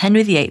popular with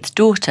Henry VIII's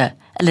daughter,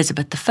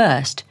 Elizabeth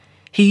I,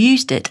 who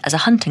used it as a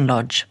hunting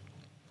lodge.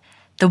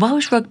 The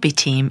Welsh rugby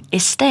team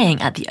is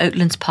staying at the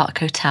Oatlands Park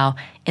Hotel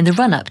in the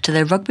run-up to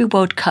their Rugby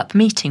World Cup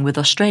meeting with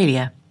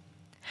Australia.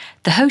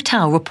 The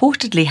hotel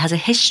reportedly has a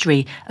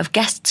history of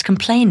guests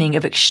complaining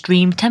of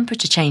extreme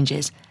temperature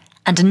changes,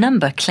 and a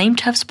number claim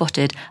to have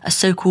spotted a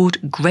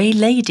so-called grey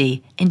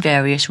lady in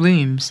various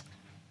rooms.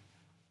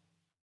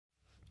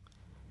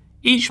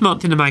 Each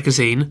month in the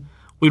magazine,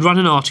 we run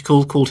an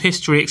article called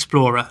History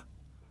Explorer,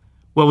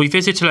 where we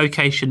visit a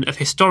location of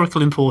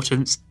historical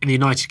importance in the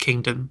United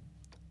Kingdom.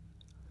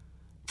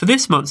 For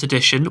this month's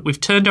edition, we've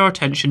turned our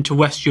attention to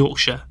West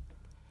Yorkshire,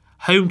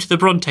 home to the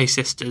Bronte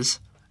sisters,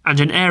 and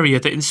an area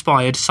that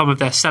inspired some of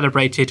their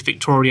celebrated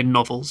Victorian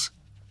novels.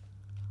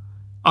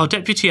 Our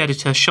deputy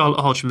editor, Charlotte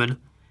Hodgman,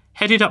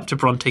 headed up to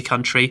Bronte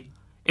country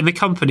in the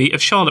company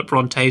of Charlotte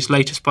Bronte's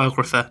latest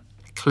biographer,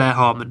 Claire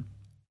Harmon.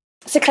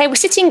 So Claire, we're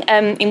sitting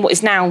in what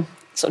is now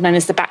sort of known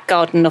as the back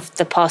garden of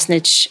the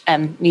Parsonage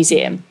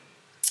Museum.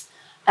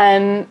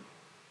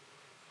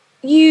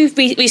 You've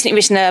recently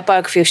written a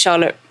biography of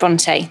Charlotte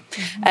Bronte.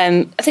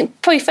 I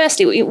think probably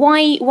firstly,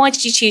 why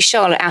did you choose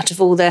Charlotte out of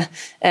all the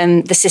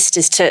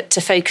sisters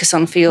to focus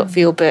on for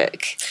your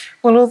book?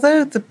 Well,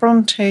 although the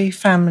Bronte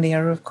family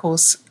are, of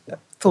course,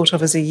 thought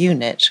of as a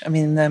unit, I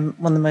mean, they're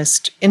one of the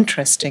most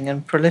interesting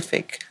and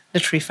prolific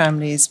literary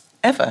families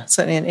ever,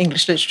 certainly in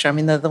English literature. I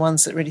mean, they're the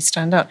ones that really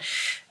stand out.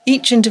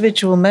 Each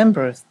individual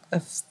member of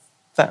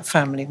that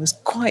family was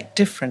quite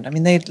different. I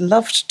mean, they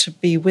loved to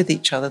be with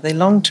each other. They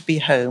longed to be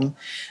home.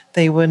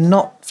 They were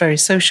not very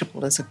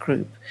sociable as a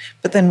group.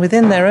 But then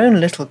within their own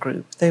little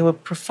group, they were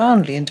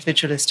profoundly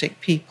individualistic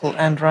people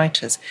and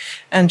writers.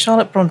 And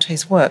Charlotte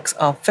Bronte's works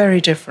are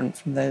very different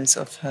from those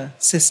of her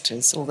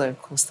sisters, although,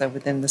 of course, they're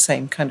within the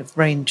same kind of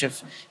range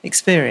of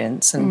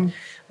experience. And,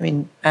 I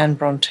mean, Anne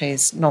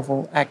Bronte's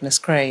novel Agnes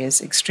Grey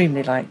is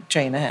extremely like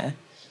Jane Eyre.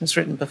 It was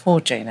written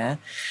before Jane Eyre.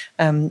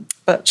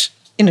 But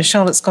you know,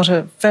 Charlotte's got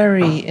a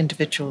very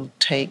individual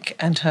take,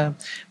 and her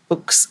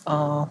books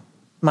are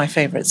my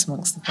favourites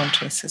amongst the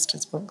Bronte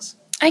sisters' books.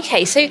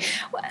 Okay, so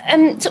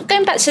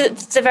going back to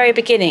the very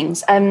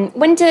beginnings,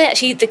 when did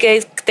actually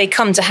they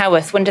come to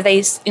Haworth? When do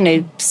they,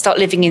 start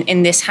living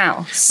in this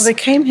house? Well, they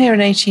came here in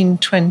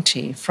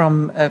 1820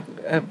 from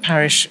a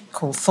parish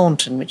called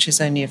Thornton, which is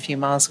only a few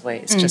miles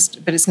away.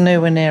 But it's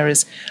nowhere near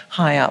as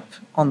high up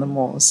on the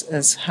moors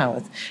as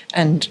Haworth.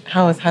 And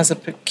Haworth has a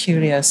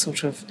peculiar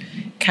sort of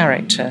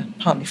character,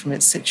 partly from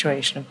its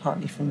situation and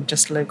partly from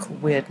just local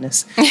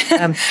weirdness.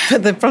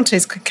 But the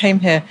Brontes came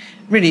here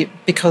really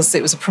because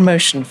it was a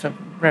promotion for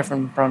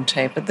Reverend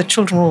Bronte, but the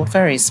children were all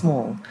very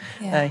small.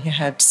 Yeah. He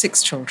had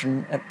 6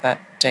 children at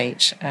that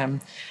date,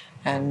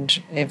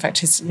 and in fact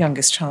his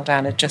youngest child,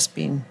 Anne, had just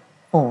been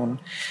born.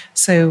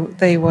 So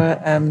they were,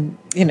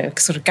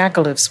 sort of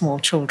gaggle of small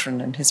children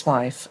and his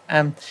wife.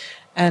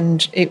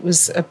 And it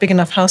was a big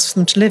enough house for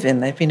them to live in.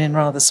 They've been in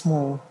rather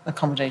small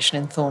accommodation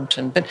in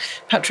Thornton. But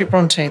Patrick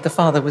Bronte, the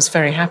father, was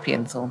very happy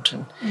in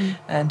Thornton.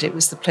 And it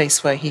was the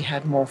place where he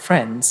had more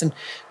friends. And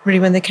really,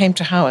 when they came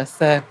to Haworth,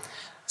 their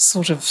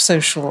sort of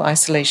social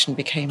isolation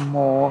became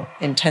more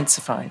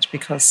intensified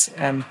because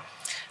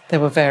there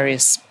were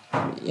various,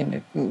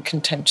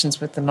 contentions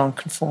with the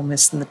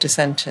nonconformists and the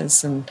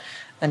dissenters and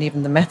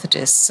even the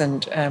Methodists.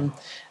 And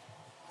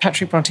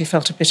Patrick Bronte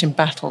felt a bit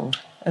embattled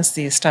as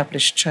the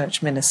established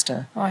church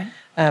minister. Right.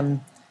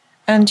 And,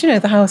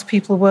 the Haworth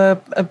people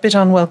were a bit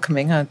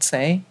unwelcoming, I'd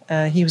say.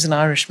 He was an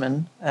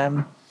Irishman,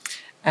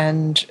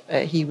 and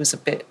he was a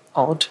bit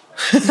odd.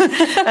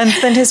 And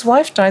then his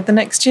wife died the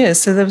next year,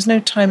 so there was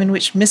no time in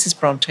which Mrs.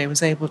 Bronte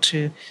was able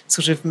to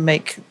sort of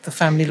make the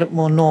family look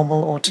more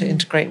normal or to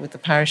integrate with the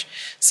parish.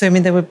 So,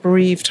 they were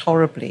bereaved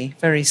horribly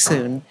very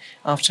soon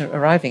after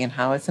arriving in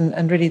Haworth,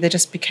 and really they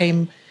just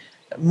became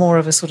more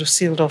of a sort of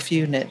sealed-off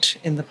unit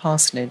in the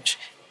parsonage,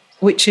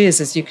 which is,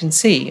 as you can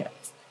see,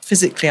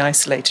 physically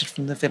isolated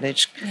from the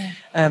village. Yeah.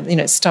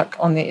 It's stuck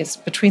it's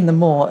between the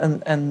moor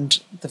and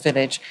the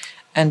village,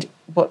 and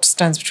what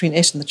stands between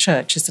it and the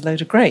church is a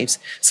load of graves.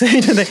 So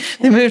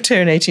they moved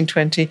here in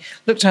 1820,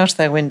 looked out of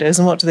their windows,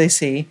 and what do they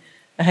see?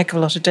 A heck of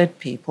a lot of dead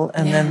people,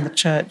 and then the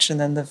church, and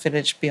then the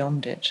village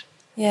beyond it.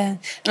 Yeah,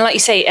 and like you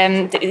say,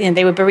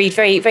 they were bereaved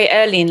very, very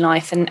early in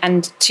life, and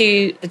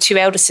the 2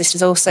 elder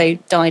sisters also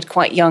died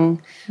quite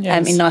young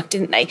in life,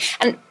 didn't they?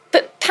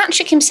 But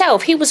Patrick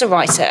himself, he was a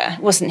writer,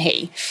 wasn't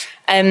he?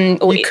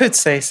 You could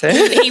say so.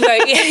 He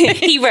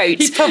wrote.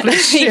 He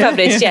published.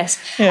 Yes.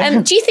 Yeah.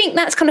 Do you think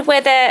that's kind of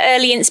where their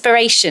early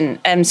inspiration,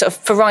 sort of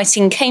for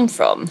writing, came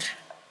from?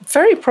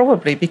 Very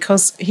probably,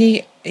 because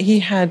he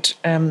had,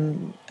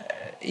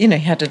 he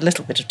had a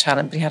little bit of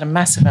talent, but he had a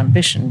massive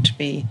ambition to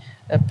be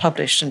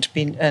published and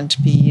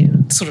to be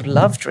sort of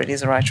loved really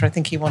as a writer. I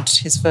think he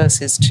wanted his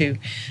verses to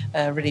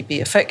really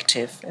be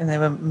effective, and they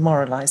were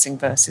moralizing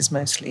verses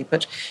mostly,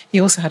 but he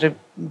also had a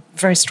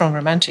very strong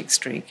romantic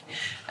streak.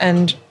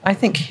 And I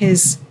think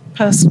his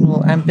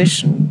personal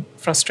ambition,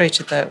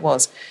 frustrated though it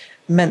was,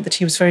 meant that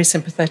he was very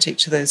sympathetic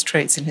to those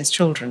traits in his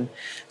children.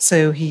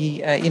 So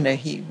he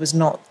was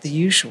not the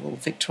usual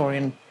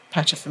Victorian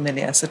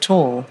paterfamilias at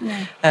all.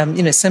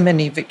 No. So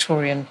many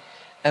Victorian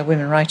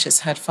women writers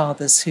had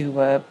fathers who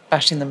were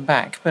bashing them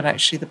back, but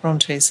actually the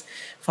Brontes'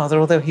 father,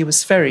 although he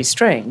was very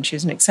strange, he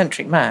was an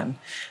eccentric man,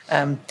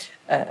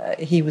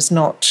 he was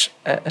not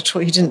at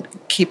all, he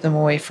didn't keep them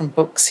away from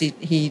books,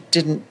 he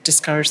didn't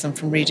discourage them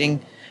from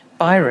reading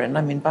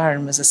Byron.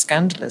 Byron was a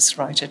scandalous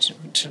writer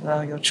to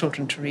allow your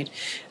children to read.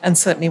 And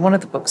certainly one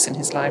of the books in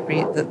his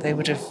library that they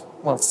would have,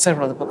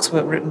 several of the books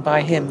were written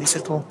by him, these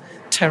little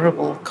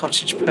terrible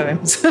cottage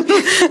poems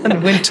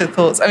and winter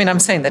thoughts. I'm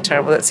saying they're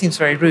terrible, that seems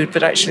very rude,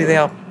 but actually they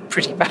are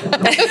pretty bad.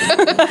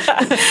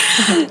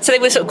 So they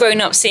were sort of grown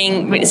up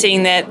seeing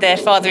their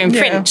father in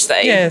print, though.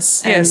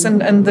 Yes.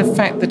 And the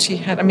fact that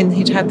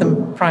he'd had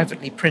them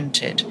privately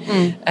printed,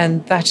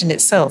 and that in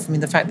itself,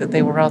 the fact that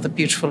they were rather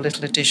beautiful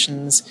little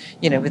editions,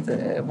 with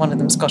one of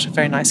them's got a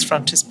very nice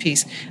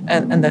frontispiece,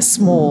 and they're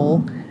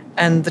small,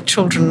 and the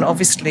children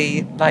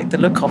obviously liked the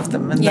look of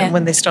them, and then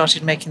when they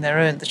started making their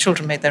own, the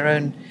children made their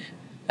own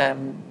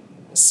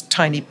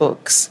tiny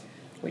books,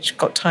 which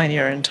got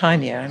tinier and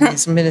tinier.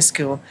 These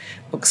minuscule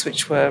books,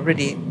 which were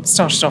really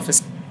started off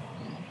as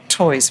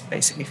toys,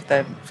 basically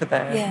for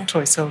their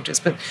toy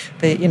soldiers. But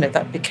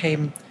that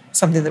became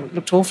something that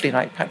looked awfully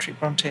like Patrick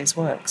Bronte's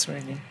works,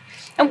 really.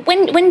 And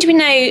when do we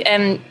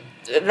know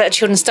that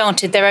children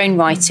started their own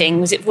writing?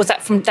 Was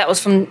that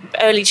from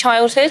early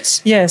childhood?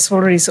 Yes,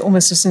 already. So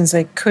almost as soon as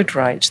they could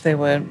write, they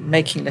were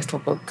making little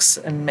books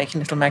and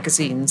making little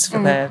magazines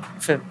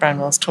for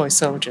Branwell's toy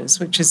soldiers,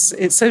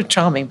 it's so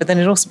charming. But then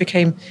it also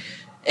became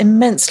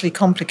immensely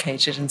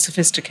complicated and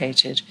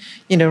sophisticated.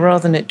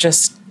 Rather than it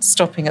just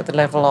stopping at the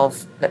level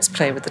of let's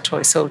play with the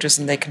toy soldiers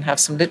and they can have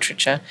some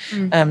literature.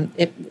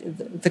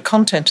 The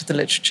content of the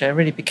literature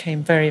really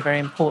became very, very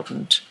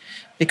important,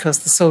 because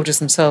the soldiers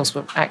themselves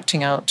were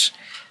acting out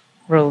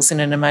roles in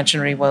an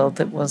imaginary world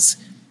that was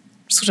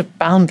sort of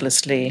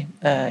boundlessly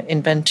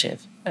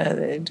inventive.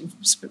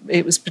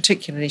 It was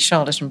particularly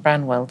Charlotte and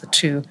Branwell, the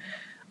 2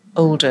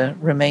 older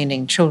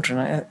remaining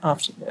children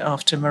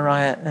after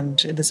Maria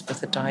and Elizabeth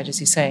had died, as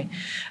you say.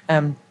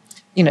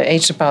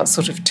 aged about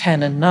sort of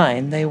 10 and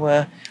 9, they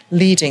were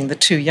leading the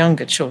two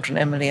younger children,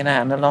 Emily and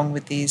Anne, along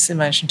with these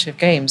imaginative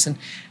games.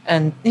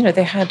 And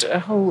they had a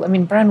whole,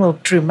 Branwell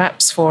drew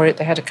maps for it.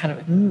 They had a kind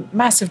of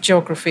massive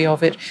geography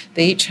of it.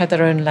 They each had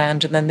their own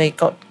land, and then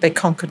they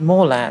conquered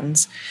more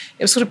lands.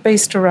 It was sort of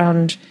based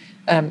around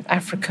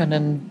African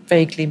and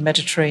vaguely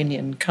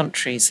Mediterranean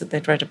countries that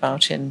they'd read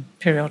about in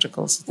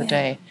periodicals of the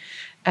day.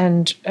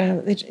 And,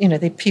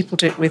 they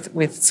peopled it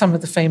with some of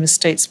the famous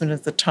statesmen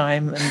of the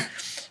time. And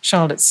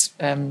Charlotte's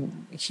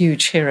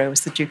huge hero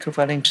was the Duke of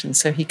Wellington,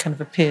 so he kind of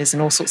appears in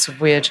all sorts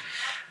of weird,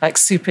 like,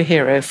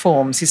 superhero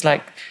forms. He's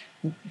like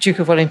Duke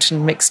of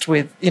Wellington mixed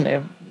with,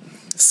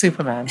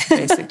 Superman,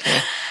 basically.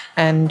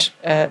 and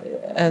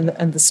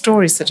the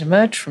stories that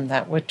emerged from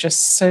that were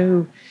just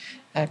so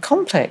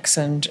complex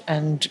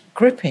and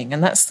gripping,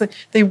 and that's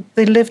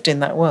they lived in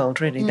that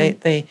world, really.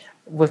 They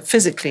were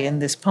physically in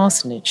this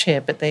parsonage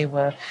here, but they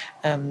were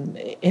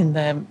in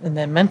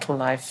their mental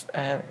life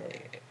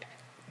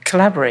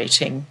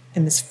collaborating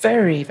in this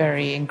very,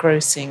 very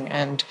engrossing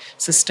and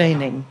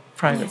sustaining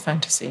private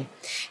fantasy.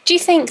 Do you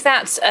think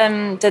that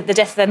the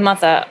death of their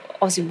mother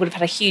obviously would have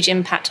had a huge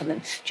impact on them?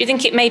 Do you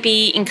think it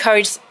maybe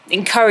encouraged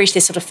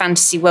this sort of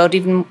fantasy world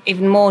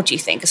even more? Do you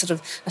think a sort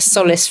of a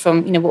solace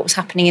from what was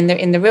happening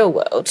in the real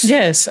world?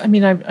 Yes,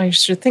 I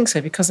should think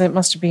so, because it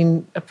must have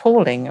been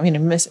appalling.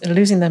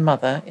 Losing their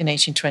mother in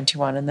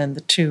 1821, and then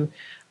the two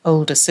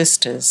older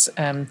sisters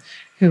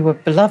who were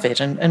beloved,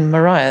 and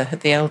Maria,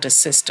 the eldest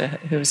sister,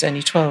 who was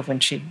only 12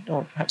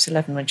 or perhaps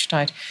 11 when she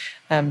died,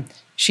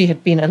 she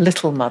had been a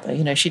little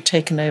mother. She'd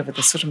taken over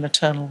the sort of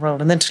maternal role,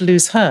 and then to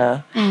lose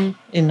her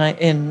in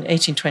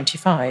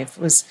 1825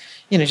 was,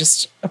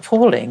 just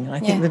appalling. I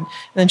think that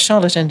then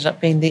Charlotte ended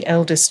up being the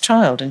eldest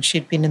child, and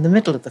she'd been in the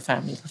middle of the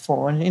family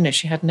before, and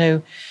she had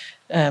no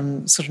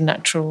sort of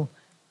natural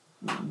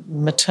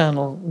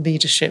maternal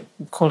leadership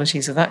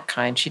qualities of that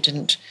kind. She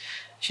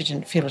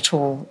didn't feel at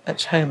all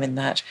at home in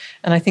that.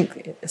 And I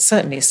think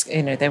certainly,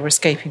 they were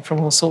escaping from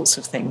all sorts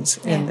of things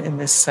in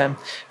this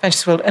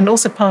fantasy world. And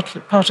also part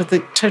of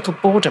the total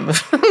boredom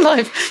of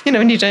life,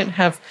 when you don't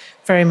have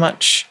very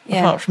much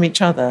apart from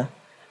each other.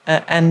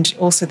 And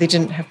also they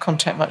didn't have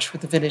contact much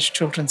with the village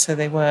children, so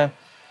they were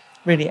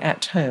really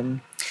at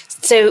home.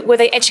 So were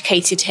they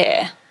educated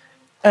here?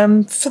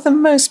 For the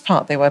most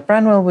part they were.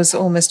 Branwell was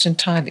almost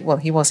entirely,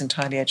 he was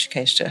entirely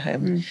educated at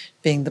home,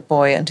 being the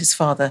boy, and his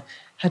father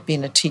had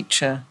been a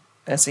teacher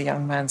as a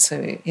young man, so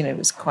it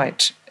was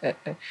quite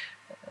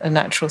a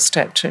natural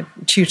step to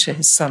tutor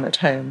his son at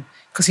home,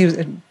 because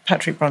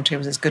Patrick Bronte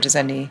was as good as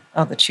any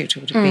other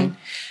tutor would have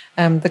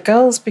been. The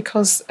girls,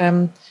 because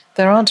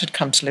their aunt had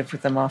come to live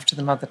with them after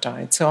the mother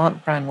died, so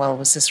Aunt Branwell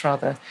was this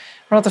rather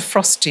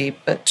frosty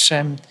but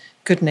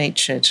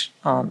good-natured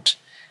aunt,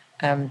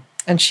 and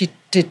she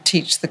did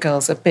teach the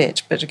girls a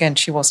bit, but again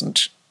she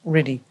wasn't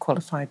really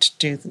qualified to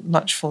do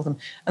much for them.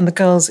 And the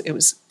girls, it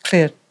was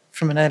clear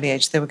from an early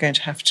age they were going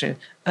to have to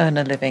earn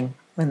a living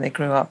when they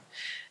grew up,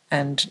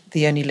 and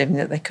the only living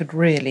that they could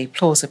really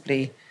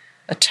plausibly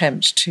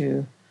attempt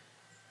to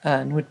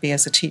earn would be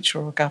as a teacher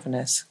or a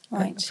governess.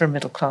 Right. For a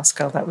middle-class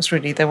girl, that was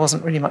there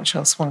wasn't really much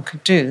else one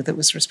could do that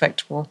was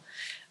respectable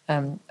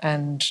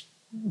and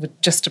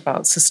would just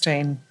about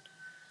sustain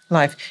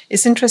life.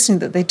 It's interesting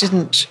that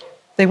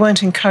they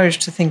weren't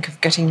encouraged to think of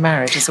getting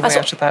married as a way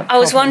out of that problem. I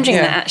was wondering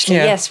that actually,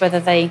 yes,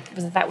 whether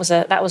that was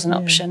an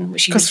option.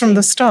 Because from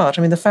the start,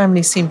 the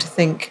family seemed to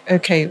think,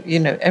 okay,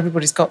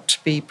 everybody's got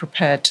to be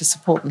prepared to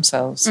support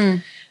themselves.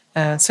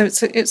 So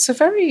it's a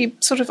very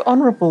sort of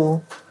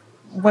honourable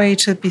way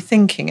to be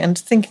thinking, and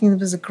thinking there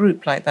was a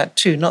group like that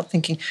too, not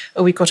thinking,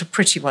 oh, we got a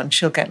pretty one,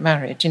 she'll get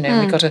married,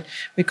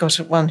 we got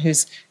one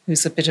who's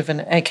a bit of an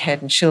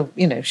egghead, and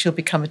she'll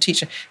become a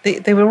teacher.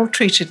 They were all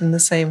treated in the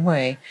same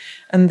way.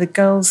 And the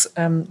girls,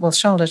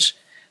 Charlotte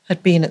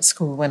had been at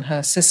school when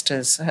her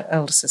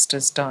elder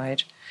sisters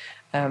died,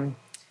 and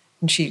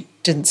she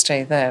didn't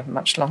stay there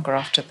much longer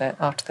after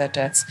their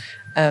deaths.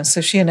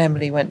 So she and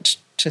Emily went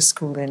to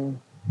school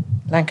in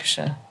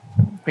Lancashire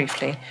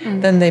briefly.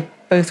 Then they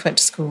both went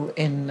to school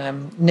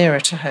in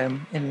nearer to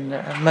home in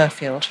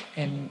Mirfield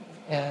in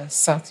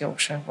South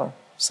Yorkshire,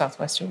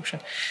 Southwest Yorkshire,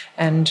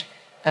 and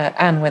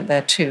Anne went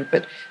there too.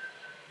 But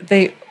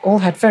they all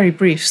had very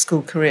brief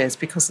school careers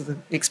because of the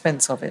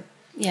expense of it.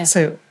 Yeah.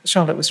 So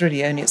Charlotte was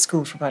really only at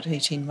school for about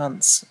 18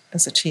 months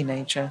as a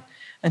teenager,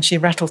 and she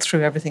rattled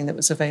through everything that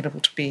was available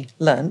to be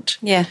learnt,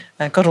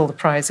 got all the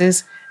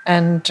prizes,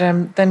 and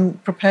then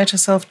prepared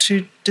herself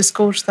to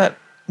disgorge that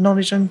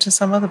knowledge into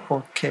some other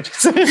poor kid.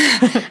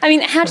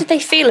 How did they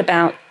feel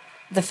about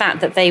the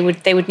fact that they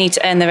would need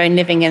to earn their own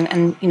living,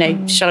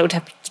 and Charlotte would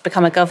have to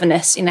become a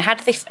governess? How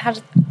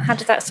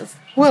did that sort of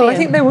feel? I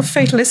think they were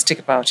fatalistic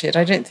about it.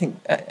 I don't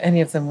think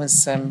any of them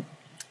was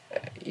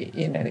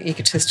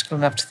egotistical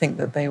enough to think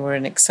that they were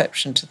an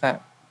exception to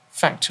that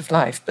fact of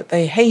life, but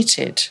they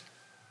hated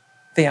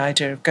the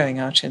idea of going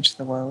out into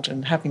the world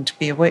and having to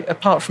be away,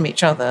 apart from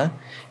each other,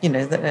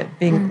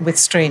 being with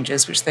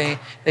strangers, which they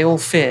all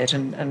feared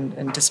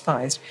and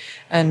despised,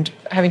 and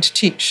having to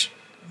teach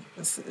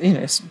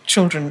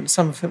children,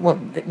 some of them, well,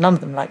 none of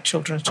them liked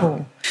children at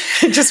all.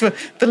 Just were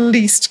the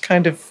least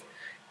kind of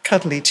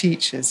cuddly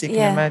teachers you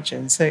can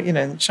imagine. So,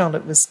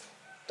 Charlotte was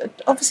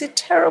obviously a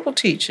terrible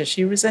teacher.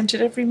 She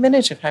resented every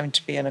minute of having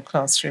to be in a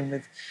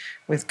classroom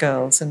with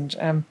girls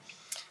and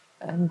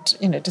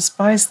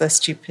despised their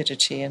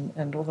stupidity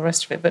and all the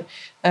rest of it. But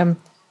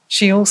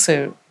she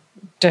also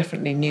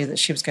definitely knew that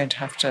she was going to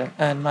have to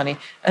earn money.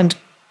 And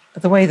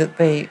the way that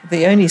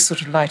the only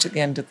sort of light at the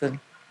end of the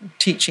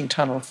teaching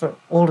tunnel for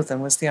all of them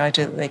was the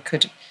idea that they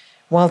could,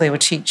 while they were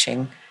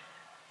teaching,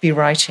 be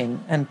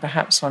writing and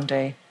perhaps one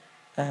day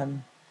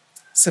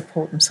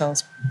support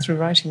themselves through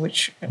writing,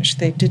 which actually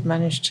they did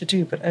manage to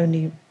do, but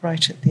only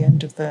right at the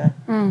end of their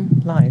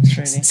lives,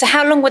 really. So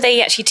how long were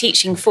they actually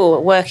teaching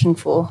for, working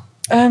for?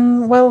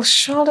 Well,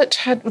 Charlotte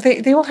had,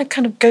 they all had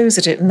kind of goes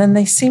at it, and then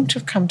they seemed to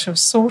have come to a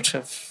sort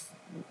of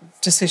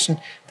decision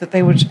that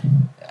they would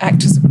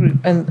act as a group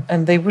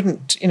and they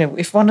wouldn't,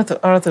 if one of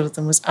the other of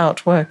them was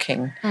out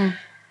working,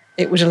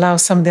 it would allow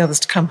some of the others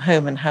to come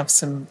home and have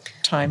some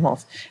time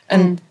off.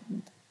 And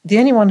the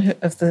only one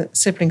of the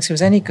siblings who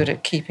was any good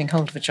at keeping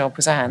hold of a job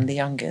was Anne, the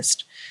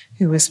youngest,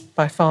 who was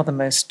by far the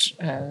most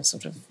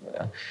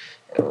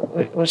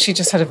she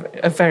just had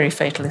a very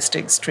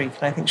fatalistic streak,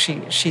 and I think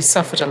she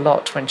suffered a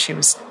lot when she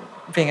was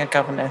being a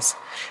governess,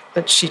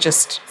 but she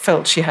just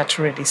felt she had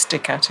to really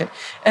stick at it.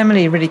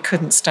 Emily really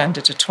couldn't stand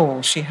it at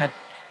all. She had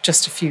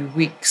just a few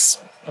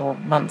weeks or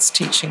months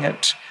teaching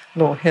at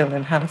Law Hill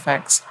in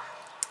Halifax,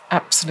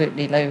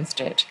 absolutely loathed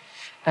it.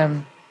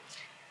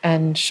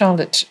 And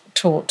Charlotte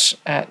taught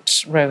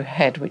at Roe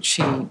Head, which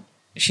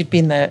she'd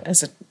been there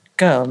as a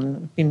girl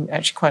and been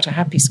actually quite a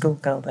happy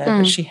schoolgirl there,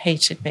 but she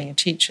hated being a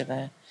teacher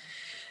there.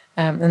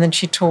 And then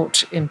she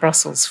taught in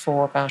Brussels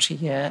for about a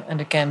year,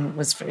 and again it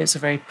was a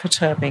very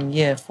perturbing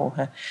year for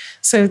her.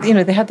 So,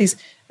 they had these...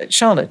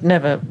 Charlotte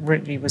never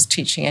really was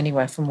teaching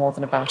anywhere for more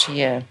than about a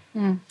year.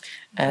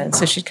 And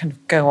so she'd kind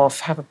of go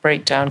off, have a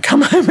breakdown,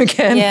 come home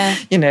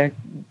again,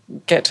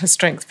 get her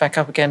strength back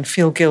up again,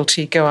 feel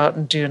guilty, go out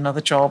and do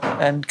another job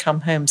and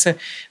come home. So,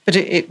 but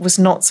it was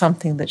not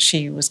something that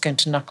she was going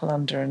to knuckle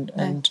under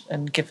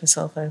and give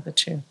herself over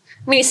to.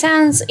 I mean, it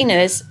sounds,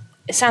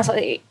 it sounds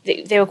like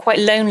they were quite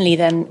lonely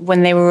then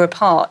when they were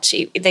apart.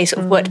 They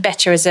sort of worked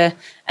better as a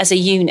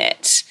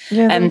unit.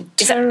 Yeah, they were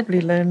terribly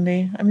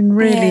lonely. I mean,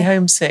 really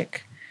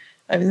homesick.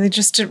 I mean, they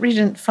just really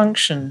didn't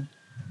function.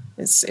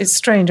 It's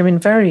strange. I mean,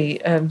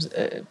 very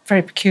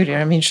very peculiar.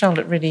 I mean,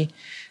 Charlotte really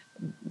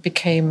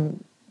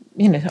became,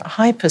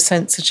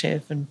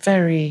 hypersensitive and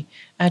very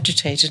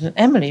agitated, and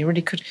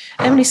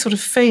Emily sort of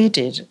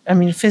faded. I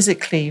mean,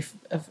 physically,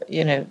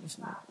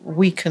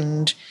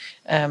 weakened.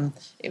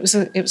 It was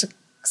a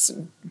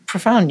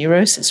profound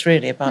neurosis,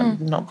 really,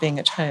 about not being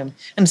at home.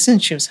 And as soon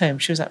as she was home,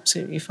 she was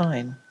absolutely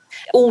fine.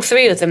 All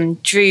three of them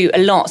drew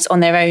a lot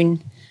on their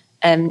own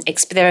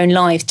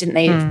lives, didn't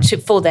they,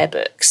 for their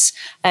books?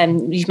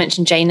 You've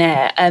mentioned Jane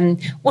Eyre.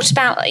 What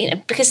about,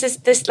 because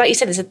there's like you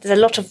said, there's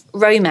a lot of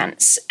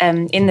romance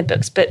in the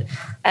books, but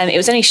it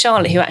was only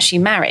Charlotte who actually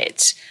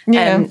married.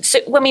 Yeah. So,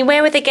 I mean,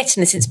 where were they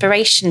getting this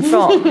inspiration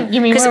from?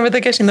 You mean, where were they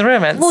getting the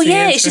romance? Well,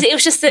 yeah, it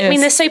was just that, I mean,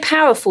 they're so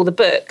powerful, the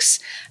books,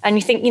 and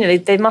you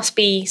think, there must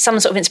be some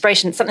sort of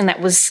inspiration, something that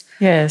was...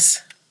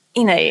 Yes.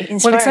 Inspiring.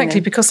 Well,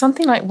 exactly, because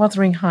something like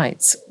Wuthering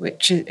Heights,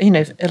 which is,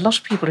 a lot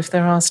of people, if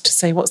they're asked to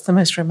say what's the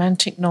most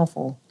romantic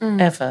novel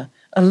ever,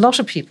 a lot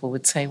of people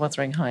would say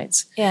Wuthering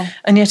Heights. Yeah.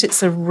 And yet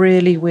it's a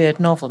really weird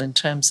novel in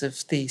terms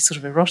of the sort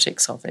of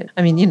erotics of it.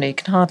 I mean, you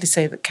can hardly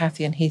say that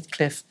Cathy and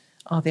Heathcliff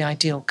are the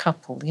ideal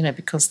couple,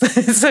 because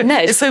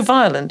it's so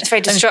violent. It's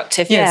very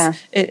destructive, and,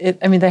 yes,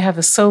 I mean, they have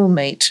a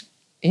soulmate,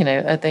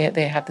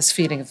 they have this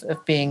feeling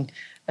of being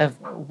of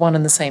one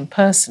and the same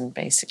person,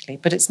 basically,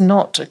 but it's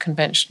not a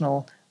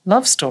conventional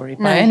love story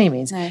by any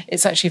means. No.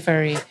 It's actually a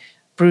very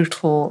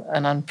brutal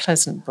and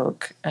unpleasant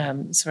book.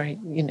 It's very,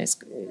 it's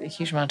a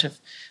huge amount of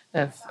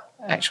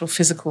actual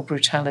physical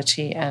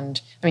brutality. And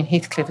I mean,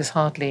 Heathcliff is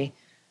hardly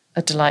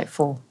a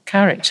delightful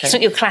character. He's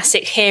not your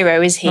classic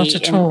hero, is he? Not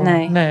at all.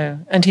 No.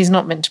 And he's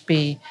not meant to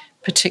be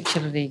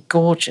particularly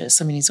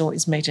gorgeous. I mean, he's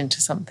always made into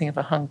something of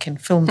a hunk in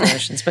film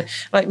versions. But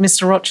like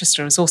Mr.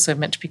 Rochester is also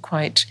meant to be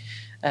quite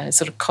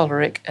sort of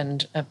choleric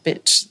and a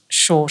bit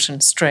short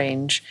and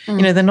strange.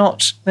 They're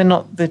not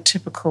the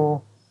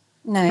typical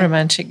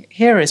romantic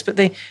heroes, but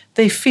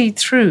they feed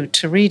through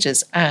to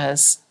readers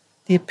as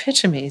the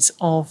epitomes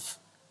of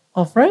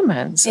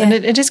romance. Yeah. And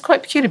it is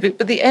quite peculiar,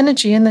 but the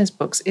energy in those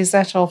books is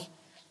that of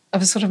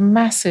a sort of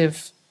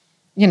massive,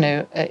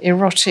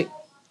 erotic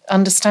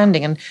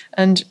understanding.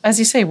 And as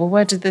you say, well,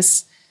 where did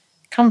this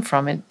come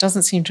from? It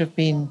doesn't seem to have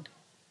been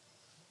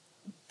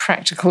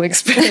practical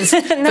experience,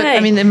 no. But I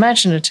mean,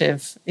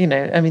 imaginative,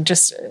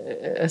 just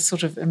a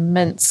sort of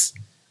immense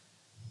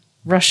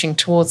rushing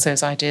towards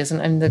those ideas.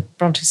 And the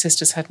Bronte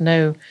sisters had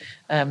no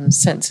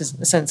sense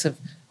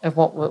of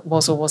what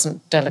was or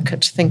wasn't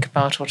delicate to think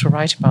about or to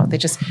write about.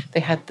 They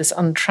had this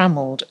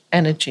untrammeled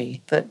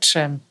energy that,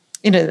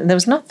 there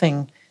was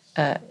nothing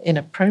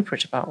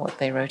inappropriate about what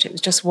they wrote. It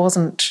just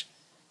wasn't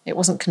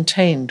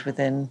contained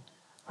within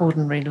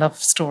ordinary love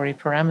story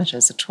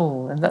parameters at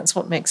all. And that's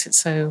what makes it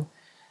so,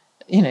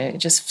 it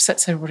just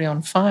sets everybody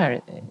on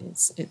fire.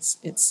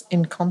 It's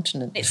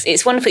incontinent.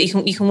 It's wonderful.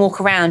 You can walk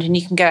around and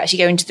you can actually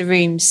go into the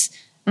rooms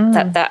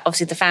that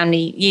obviously the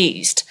family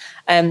used.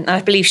 And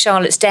I believe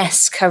Charlotte's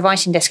desk, her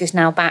writing desk, is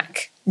now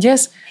back.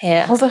 Yes.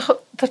 Here. Well,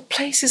 the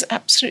place is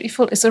absolutely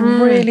full. It's a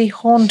really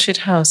haunted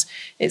house.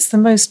 I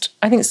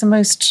think it's the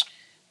most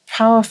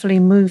powerfully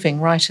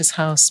moving writer's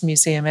house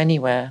museum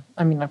anywhere.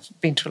 I mean, I've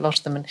been to a lot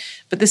of them,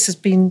 but this has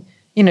been,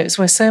 it's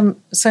where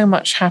so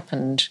much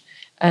happened,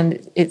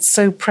 and it's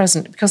so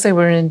present because they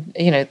were in,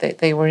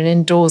 they were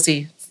an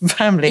indoorsy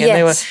family, and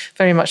they were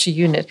very much a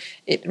unit.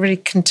 It really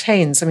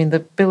contains,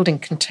 the building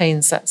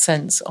contains that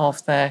sense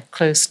of their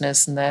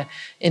closeness and their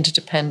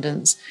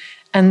interdependence.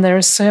 And there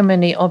are so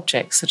many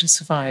objects that have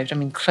survived.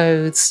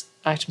 Clothes,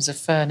 items of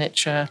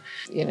furniture,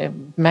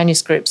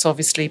 manuscripts,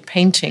 obviously,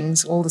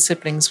 paintings. All the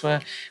siblings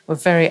were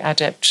very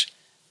adept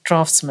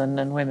draftsmen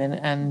and women,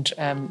 and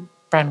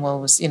Branwell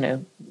was,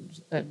 a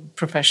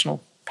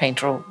professional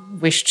painter, or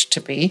wished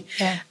to be.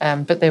 Yeah.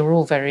 But they were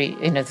all very,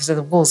 so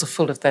the walls are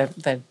full of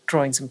their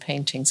drawings and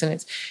paintings,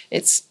 and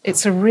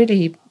it's a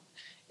really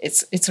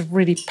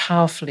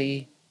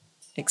powerfully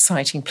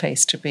exciting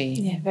place to be.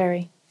 Yeah,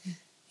 very.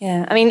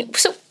 Yeah,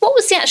 so what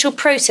was the actual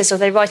process of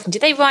their writing?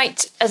 Did they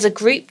write as a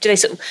group?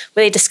 Were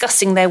they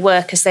discussing their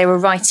work as they were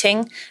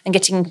writing and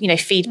getting,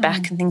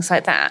 feedback and things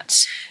like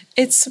that?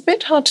 It's a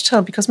bit hard to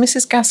tell because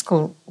Mrs.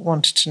 Gaskell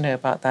wanted to know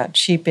about that,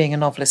 she being a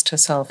novelist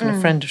herself and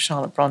a friend of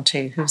Charlotte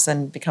Brontë, who was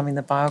then becoming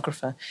the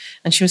biographer.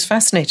 And she was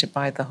fascinated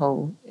by the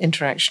whole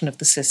interaction of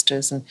the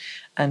sisters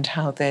and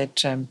how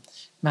they'd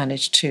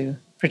managed to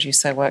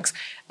produce their works.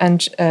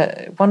 And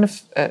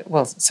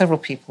several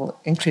people,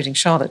 including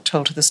Charlotte,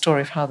 told her the story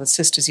of how the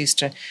sisters used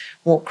to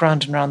walk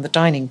round and round the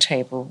dining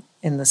table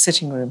in the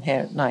sitting room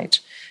here at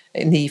night,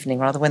 in the evening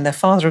rather, when their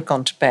father had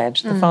gone to bed.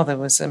 The father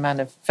was a man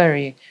of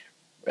very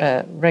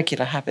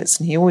regular habits,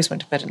 and he always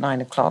went to bed at 9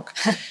 o'clock,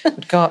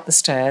 would go up the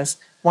stairs,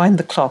 wind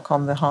the clock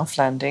on the half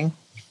landing,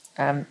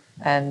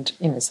 and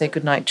say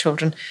goodnight,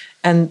 children.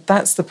 And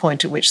that's the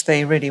point at which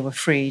they really were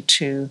free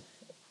to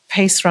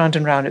pace round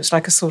and round. It was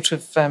like a sort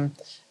of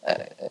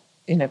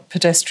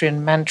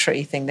pedestrian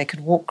mantra-y thing. They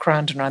could walk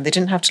round and round. They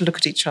didn't have to look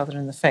at each other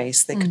in the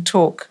face. They could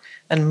talk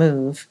and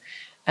move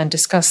and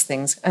discuss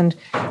things. And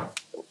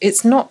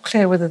it's not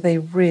clear whether they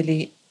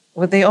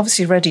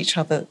obviously read each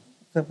other,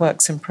 the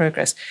works in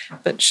progress.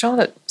 But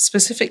Charlotte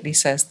specifically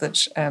says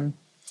that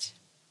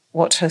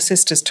what her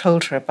sisters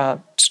told her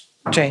about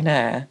Jane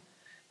Eyre,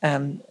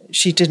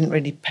 she didn't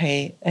really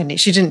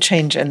she didn't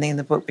change anything in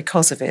the book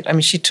because of it.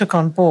 she took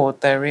on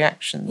board their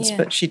reactions,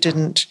 but she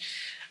didn't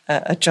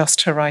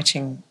adjust her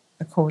writing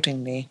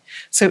accordingly.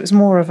 So it was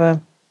more of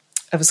a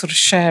sort of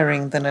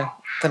sharing than a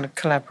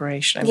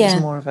collaboration. It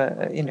was more of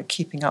a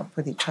keeping up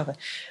with each other.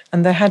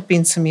 And there had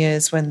been some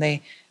years when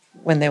they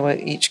were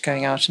each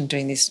going out and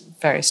doing these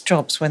various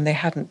jobs, when they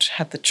hadn't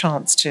had the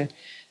chance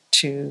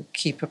to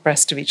keep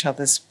abreast of each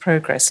other's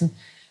progress. And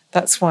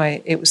that's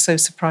why it was so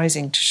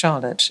surprising to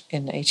Charlotte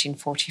in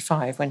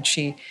 1845 when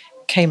she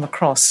came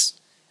across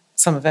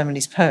some of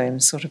Emily's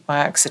poems sort of by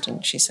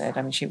accident, she said.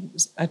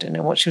 I don't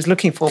know what she was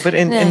looking for, but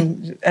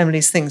in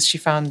Emily's things she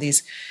found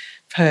these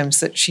poems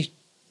that she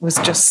was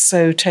just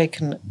so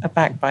taken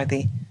aback by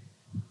the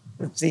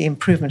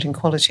improvement in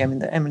quality.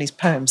 That Emily's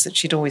poems that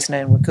she'd always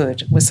known were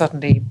good were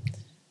suddenly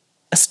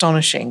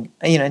astonishing,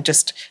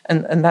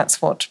 and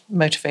that's what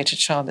motivated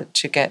Charlotte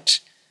to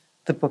get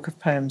the book of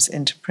poems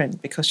into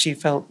print, because she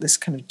felt this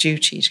kind of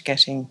duty to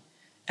getting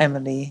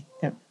Emily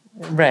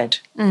read.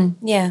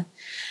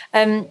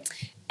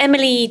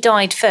 Emily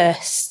died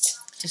first.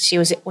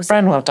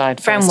 Branwell died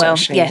first? Branwell,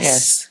 actually,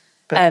 yes.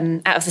 But,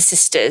 out of the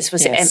sisters,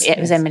 was it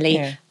was Emily.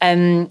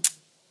 Yeah.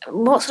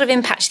 What sort of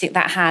impact do you think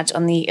that had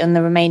on the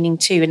remaining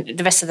two and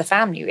the rest of the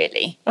family,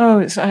 really? Oh,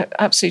 it's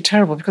absolutely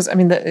terrible because,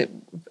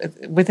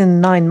 within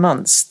 9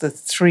 months, the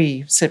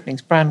three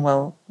siblings,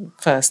 Branwell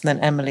first, and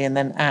then Emily, and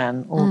then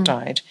Anne, all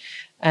died.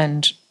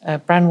 And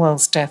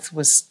Branwell's death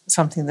was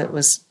something that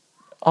was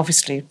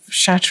obviously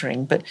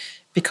shattering, but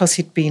because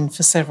he'd been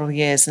for several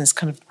years in this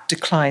kind of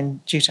decline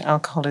due to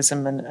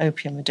alcoholism and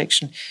opium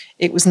addiction,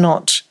 it was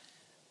not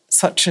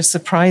such a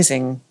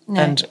surprising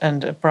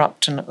and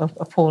abrupt and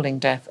appalling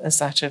death as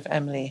that of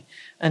Emily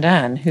and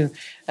Anne, who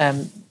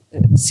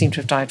seemed to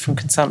have died from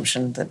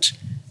consumption that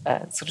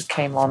sort of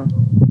came on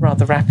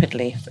rather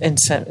rapidly. In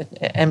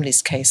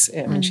Emily's case,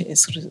 she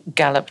sort of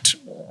galloped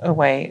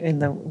away in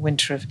the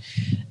winter of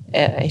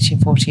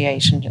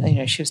 1848,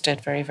 and she was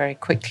dead very, very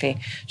quickly.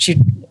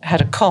 She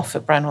had a cough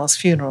at Branwell's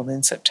funeral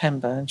in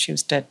September, and she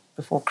was dead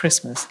before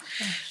Christmas.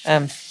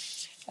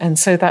 And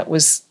so that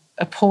was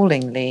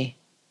appallingly.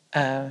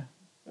 It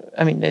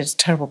was a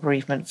terrible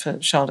bereavement for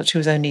Charlotte, who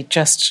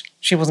was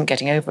she wasn't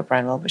getting over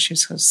Branwell, but she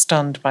was sort of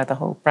stunned by the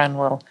whole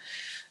Branwell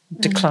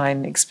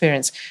decline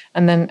experience.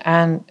 And then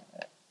Anne,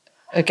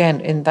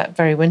 again, in that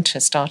very winter,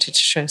 started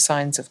to show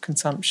signs of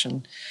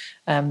consumption.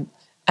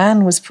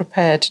 Anne was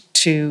prepared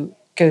to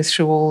go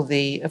through all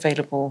the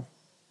available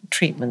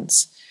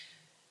treatments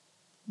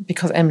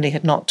because Emily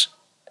had not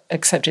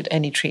accepted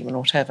any treatment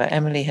whatever.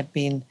 Emily had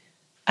been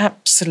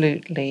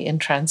absolutely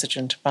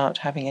intransigent about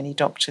having any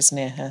doctors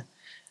near her.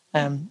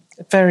 A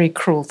very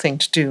cruel thing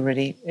to do,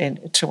 really,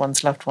 to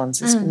one's loved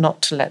ones, is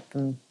not to let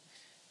them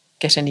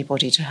get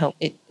anybody to help.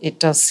 It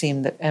does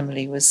seem that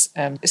Emily was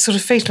sort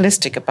of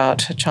fatalistic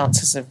about her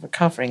chances of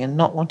recovering and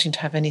not wanting to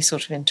have any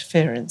sort of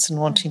interference and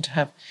wanting to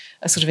have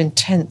a sort of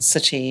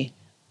intensity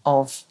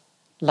of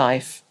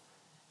life,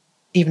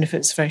 even if it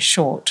was very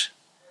short.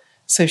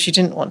 So she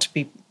didn't want to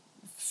be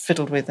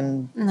fiddled with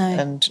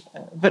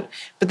but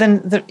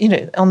then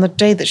on the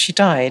day that she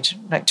died,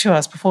 like 2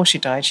 hours before she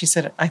died, she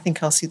said, "I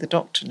think I'll see the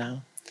doctor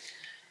now."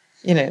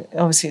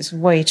 Obviously it's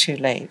way too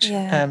late.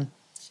 Yeah.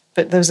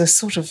 But there was a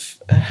sort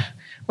of,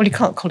 well, you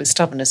can't call it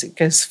stubbornness, it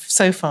goes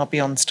so far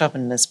beyond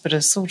stubbornness, but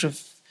a sort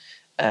of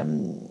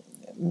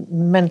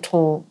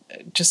mental,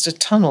 just a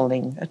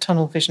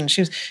tunnel vision.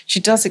 She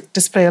does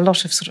display a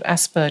lot of sort of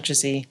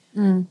Asperger's-y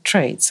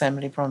traits,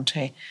 Emily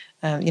Bronte,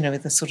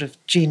 with the sort of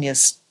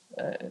genius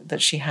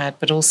that she had,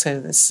 but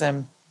also this,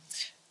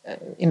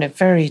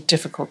 very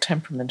difficult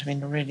temperament. I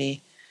mean, a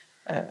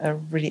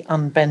really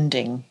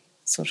unbending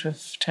sort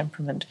of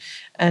temperament.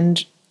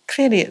 And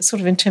clearly it sort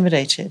of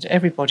intimidated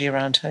everybody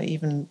around her,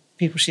 even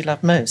people she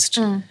loved most.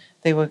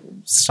 They were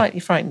slightly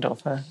frightened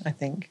of her, I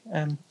think.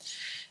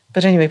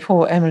 But anyway,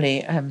 poor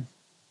Emily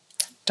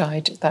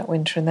died that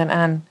winter. And then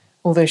Anne,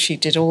 although she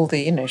did all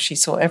the, she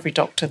saw every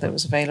doctor that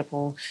was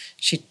available,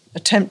 she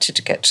attempted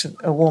to get to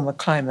a warmer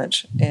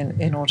climate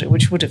in order,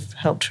 which would have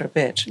helped her a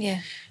bit.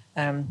 Yeah.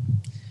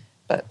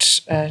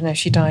 But no,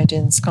 she died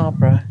in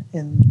Scarborough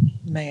in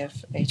May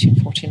of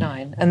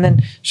 1849. And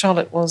then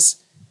Charlotte was,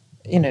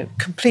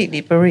 completely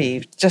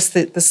bereaved. Just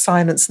the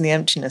silence and the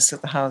emptiness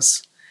of the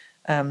house,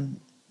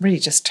 really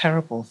just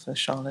terrible for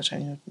Charlotte. I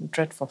mean,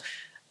 dreadful,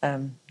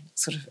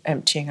 sort of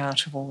emptying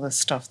out of all the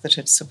stuff that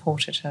had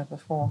supported her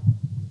before.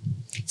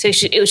 So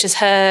it was just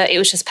her. It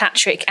was just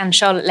Patrick and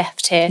Charlotte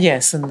left here.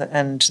 Yes, and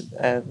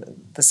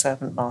the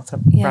servant Martha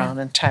Brown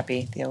and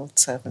Tabby, the old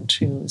servant,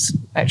 who was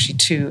actually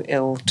too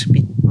ill to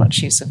be much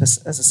use of as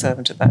a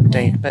servant at that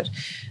date. But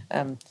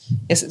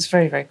yes, it's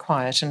very, very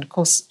quiet. And of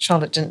course,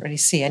 Charlotte didn't really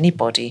see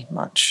anybody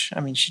much. I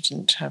mean, she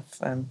didn't have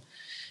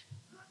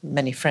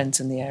many friends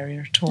in the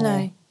area at all.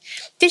 No.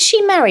 Did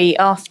she marry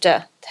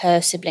after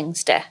her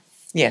siblings' death?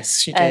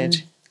 Yes, she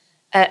did.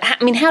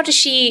 How does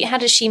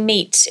she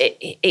meet?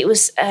 It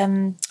was I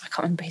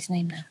can't remember his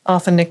name now.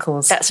 Arthur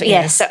Nichols. That's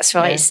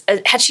right. Yeah.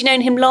 Had she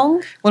known him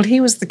long? Well,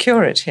 he was the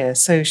curate here,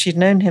 so she'd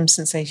known him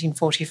since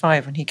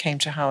 1845 when he came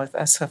to Haworth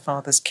as her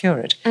father's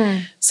curate.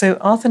 So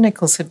Arthur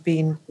Nichols had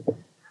been,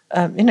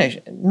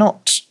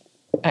 not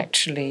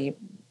actually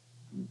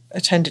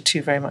attended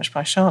to very much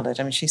by Charlotte.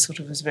 I mean, she sort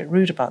of was a bit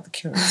rude about the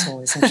curates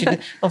always, and she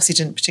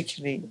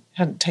obviously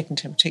hadn't taken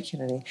to him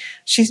particularly.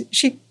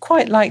 She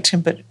quite liked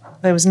him, but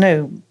there was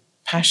no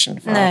passion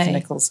for Arthur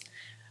Nichols.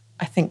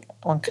 I think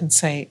one can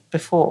say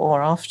before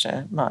or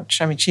after much.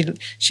 I mean,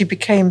 she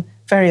became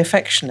very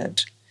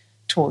affectionate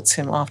towards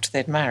him after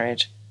they'd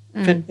married,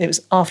 but it was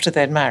after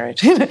they'd married.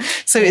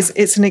 So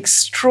it's an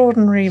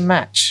extraordinary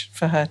match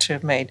for her to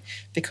have made,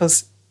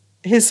 because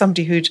here's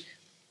somebody who'd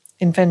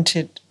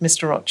invented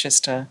Mr.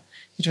 Rochester,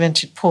 who'd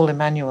invented Paul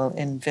Emanuel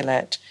in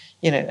Villette,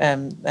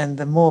 and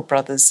the Moore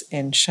brothers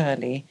in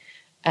Shirley,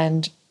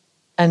 and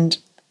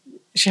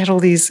she had all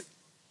these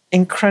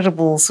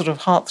incredible sort of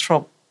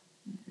heartthrob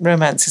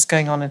romances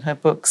going on in her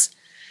books,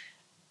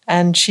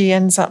 and she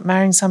ends up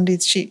marrying somebody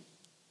that she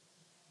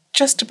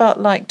just about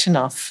liked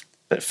enough,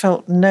 but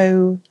felt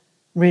no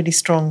really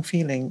strong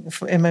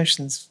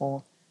emotions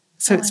for.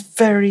 So it's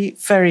very,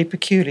 very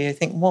peculiar. I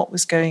think what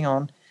was going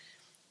on,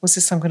 was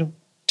this some kind of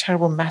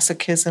terrible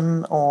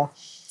masochism, or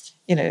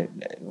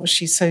was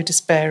she so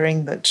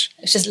despairing that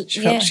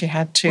she felt she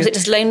had to? Was it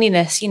just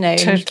loneliness?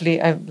 Totally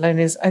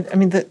loneliness. I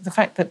mean, the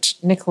fact that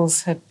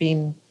Nichols had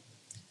been,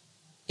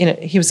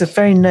 he was a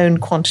very known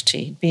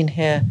quantity. He'd been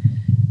here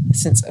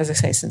since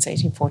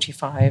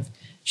 1845.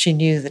 She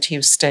knew that he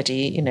was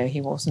steady.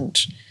 He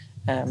wasn't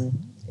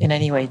in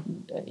any way,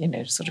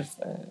 sort of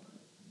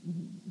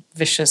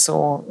vicious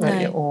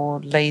or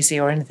lazy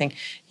or anything.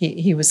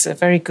 He was a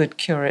very good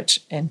curate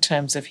in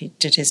terms of he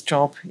did his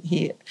job.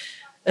 He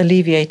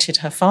alleviated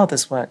her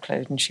father's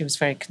workload, and she was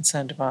very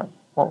concerned about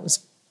what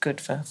was good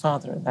for her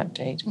father at that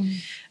date.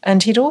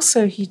 And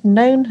he'd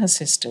known her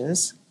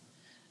sisters,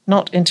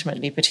 not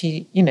intimately, but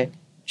she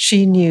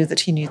knew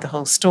that he knew the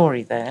whole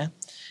story there.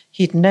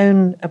 He'd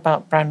known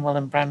about Branwell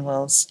and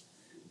Branwell's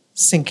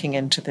sinking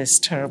into this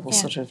terrible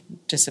sort of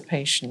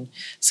dissipation.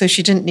 So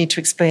she didn't need to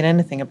explain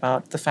anything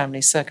about the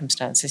family's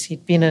circumstances.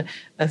 He'd been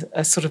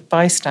a sort of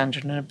bystander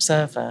and an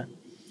observer.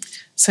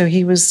 So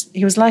he was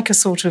like a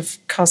sort of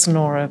cousin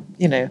or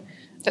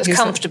That's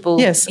comfortable.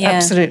 Yes,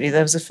 absolutely.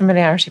 There was a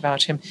familiarity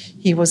about him.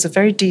 He was a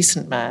very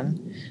decent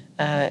man.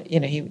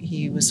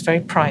 He was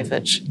very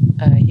private.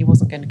 He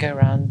wasn't going to go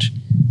around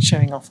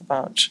showing off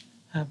about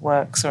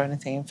works or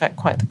anything. In fact,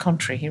 quite the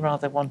contrary. He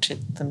rather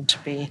wanted them to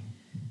be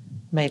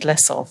made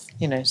less of,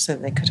 so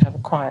that they could have a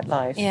quiet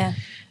life. Yeah.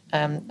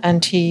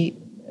 And he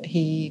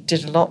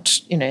did a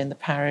lot, in the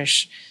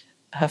parish.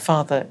 her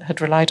father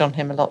had relied on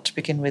him a lot to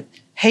begin with,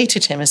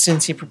 hated him as soon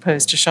as he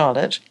proposed to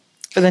Charlotte.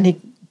 But then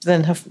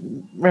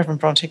Reverend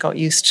Bronte got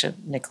used to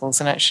Nichols,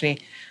 and actually,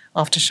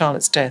 after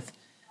Charlotte's death,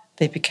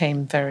 they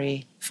became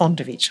very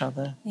fond of each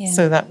other. Yeah.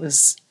 So that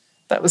was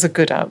a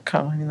good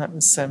outcome. I mean, that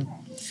was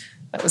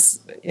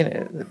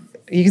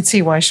you can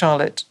see why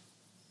Charlotte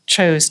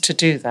chose to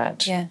do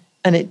that. Yeah.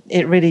 And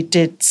it really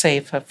did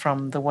save her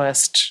from the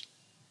worst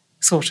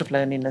sort of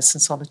loneliness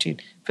and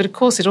solitude. But of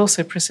course, it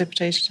also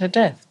precipitated her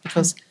death,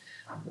 because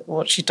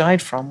what she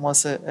died from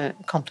was a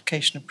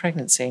complication of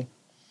pregnancy.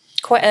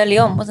 Quite early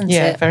on, wasn't it?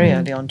 Yeah, very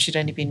early on. She'd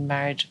only been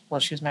married,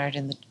 she was married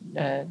in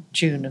the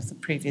June of the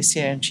previous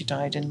year, and she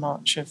died in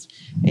March of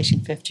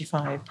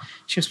 1855.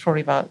 She was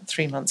probably about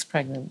 3 months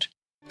pregnant.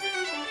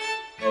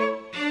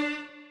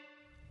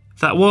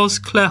 That was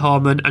Claire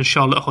Harmon and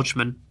Charlotte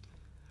Hodgman.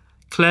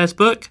 Claire's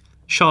book,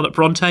 Charlotte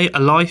Bronte, A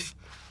Life,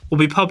 will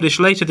be published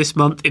later this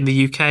month in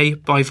the UK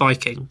by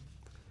Viking.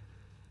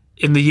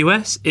 In the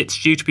US,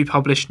 it's due to be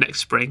published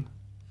next spring.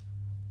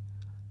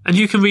 And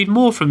you can read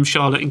more from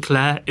Charlotte and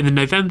Claire in the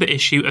November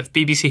issue of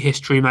BBC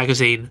History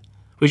magazine,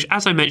 which,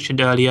 as I mentioned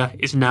earlier,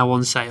 is now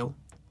on sale.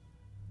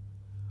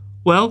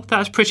 Well,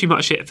 that's pretty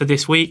much it for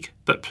this week,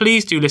 but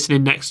please do listen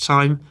in next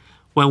time,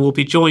 when we'll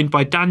be joined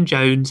by Dan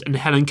Jones and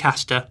Helen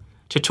Castor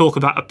to talk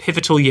about a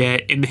pivotal year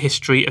in the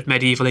history of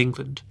medieval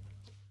England.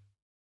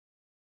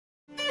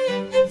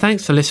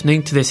 Thanks for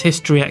listening to this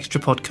History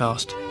Extra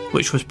podcast,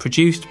 which was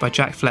produced by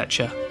Jack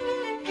Fletcher.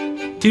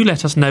 Do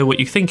let us know what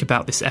you think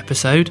about this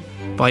episode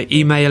by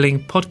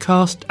emailing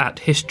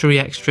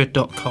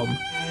podcast@historyextra.com,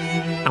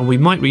 and we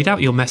might read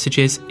out your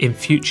messages in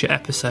future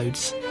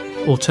episodes.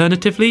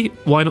 Alternatively,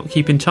 why not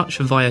keep in touch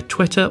via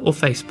Twitter or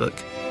Facebook,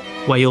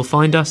 where you'll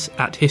find us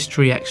at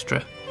History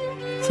Extra.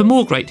 For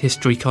more great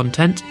history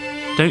content,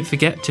 don't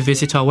forget to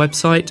visit our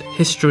website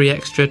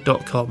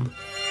historyextra.com,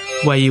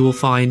 where you will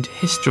find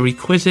history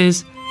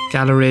quizzes,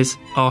 galleries,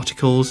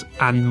 articles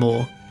and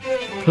more.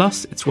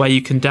 Plus, it's where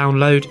you can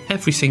download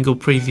every single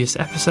previous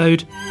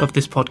episode of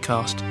this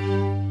podcast.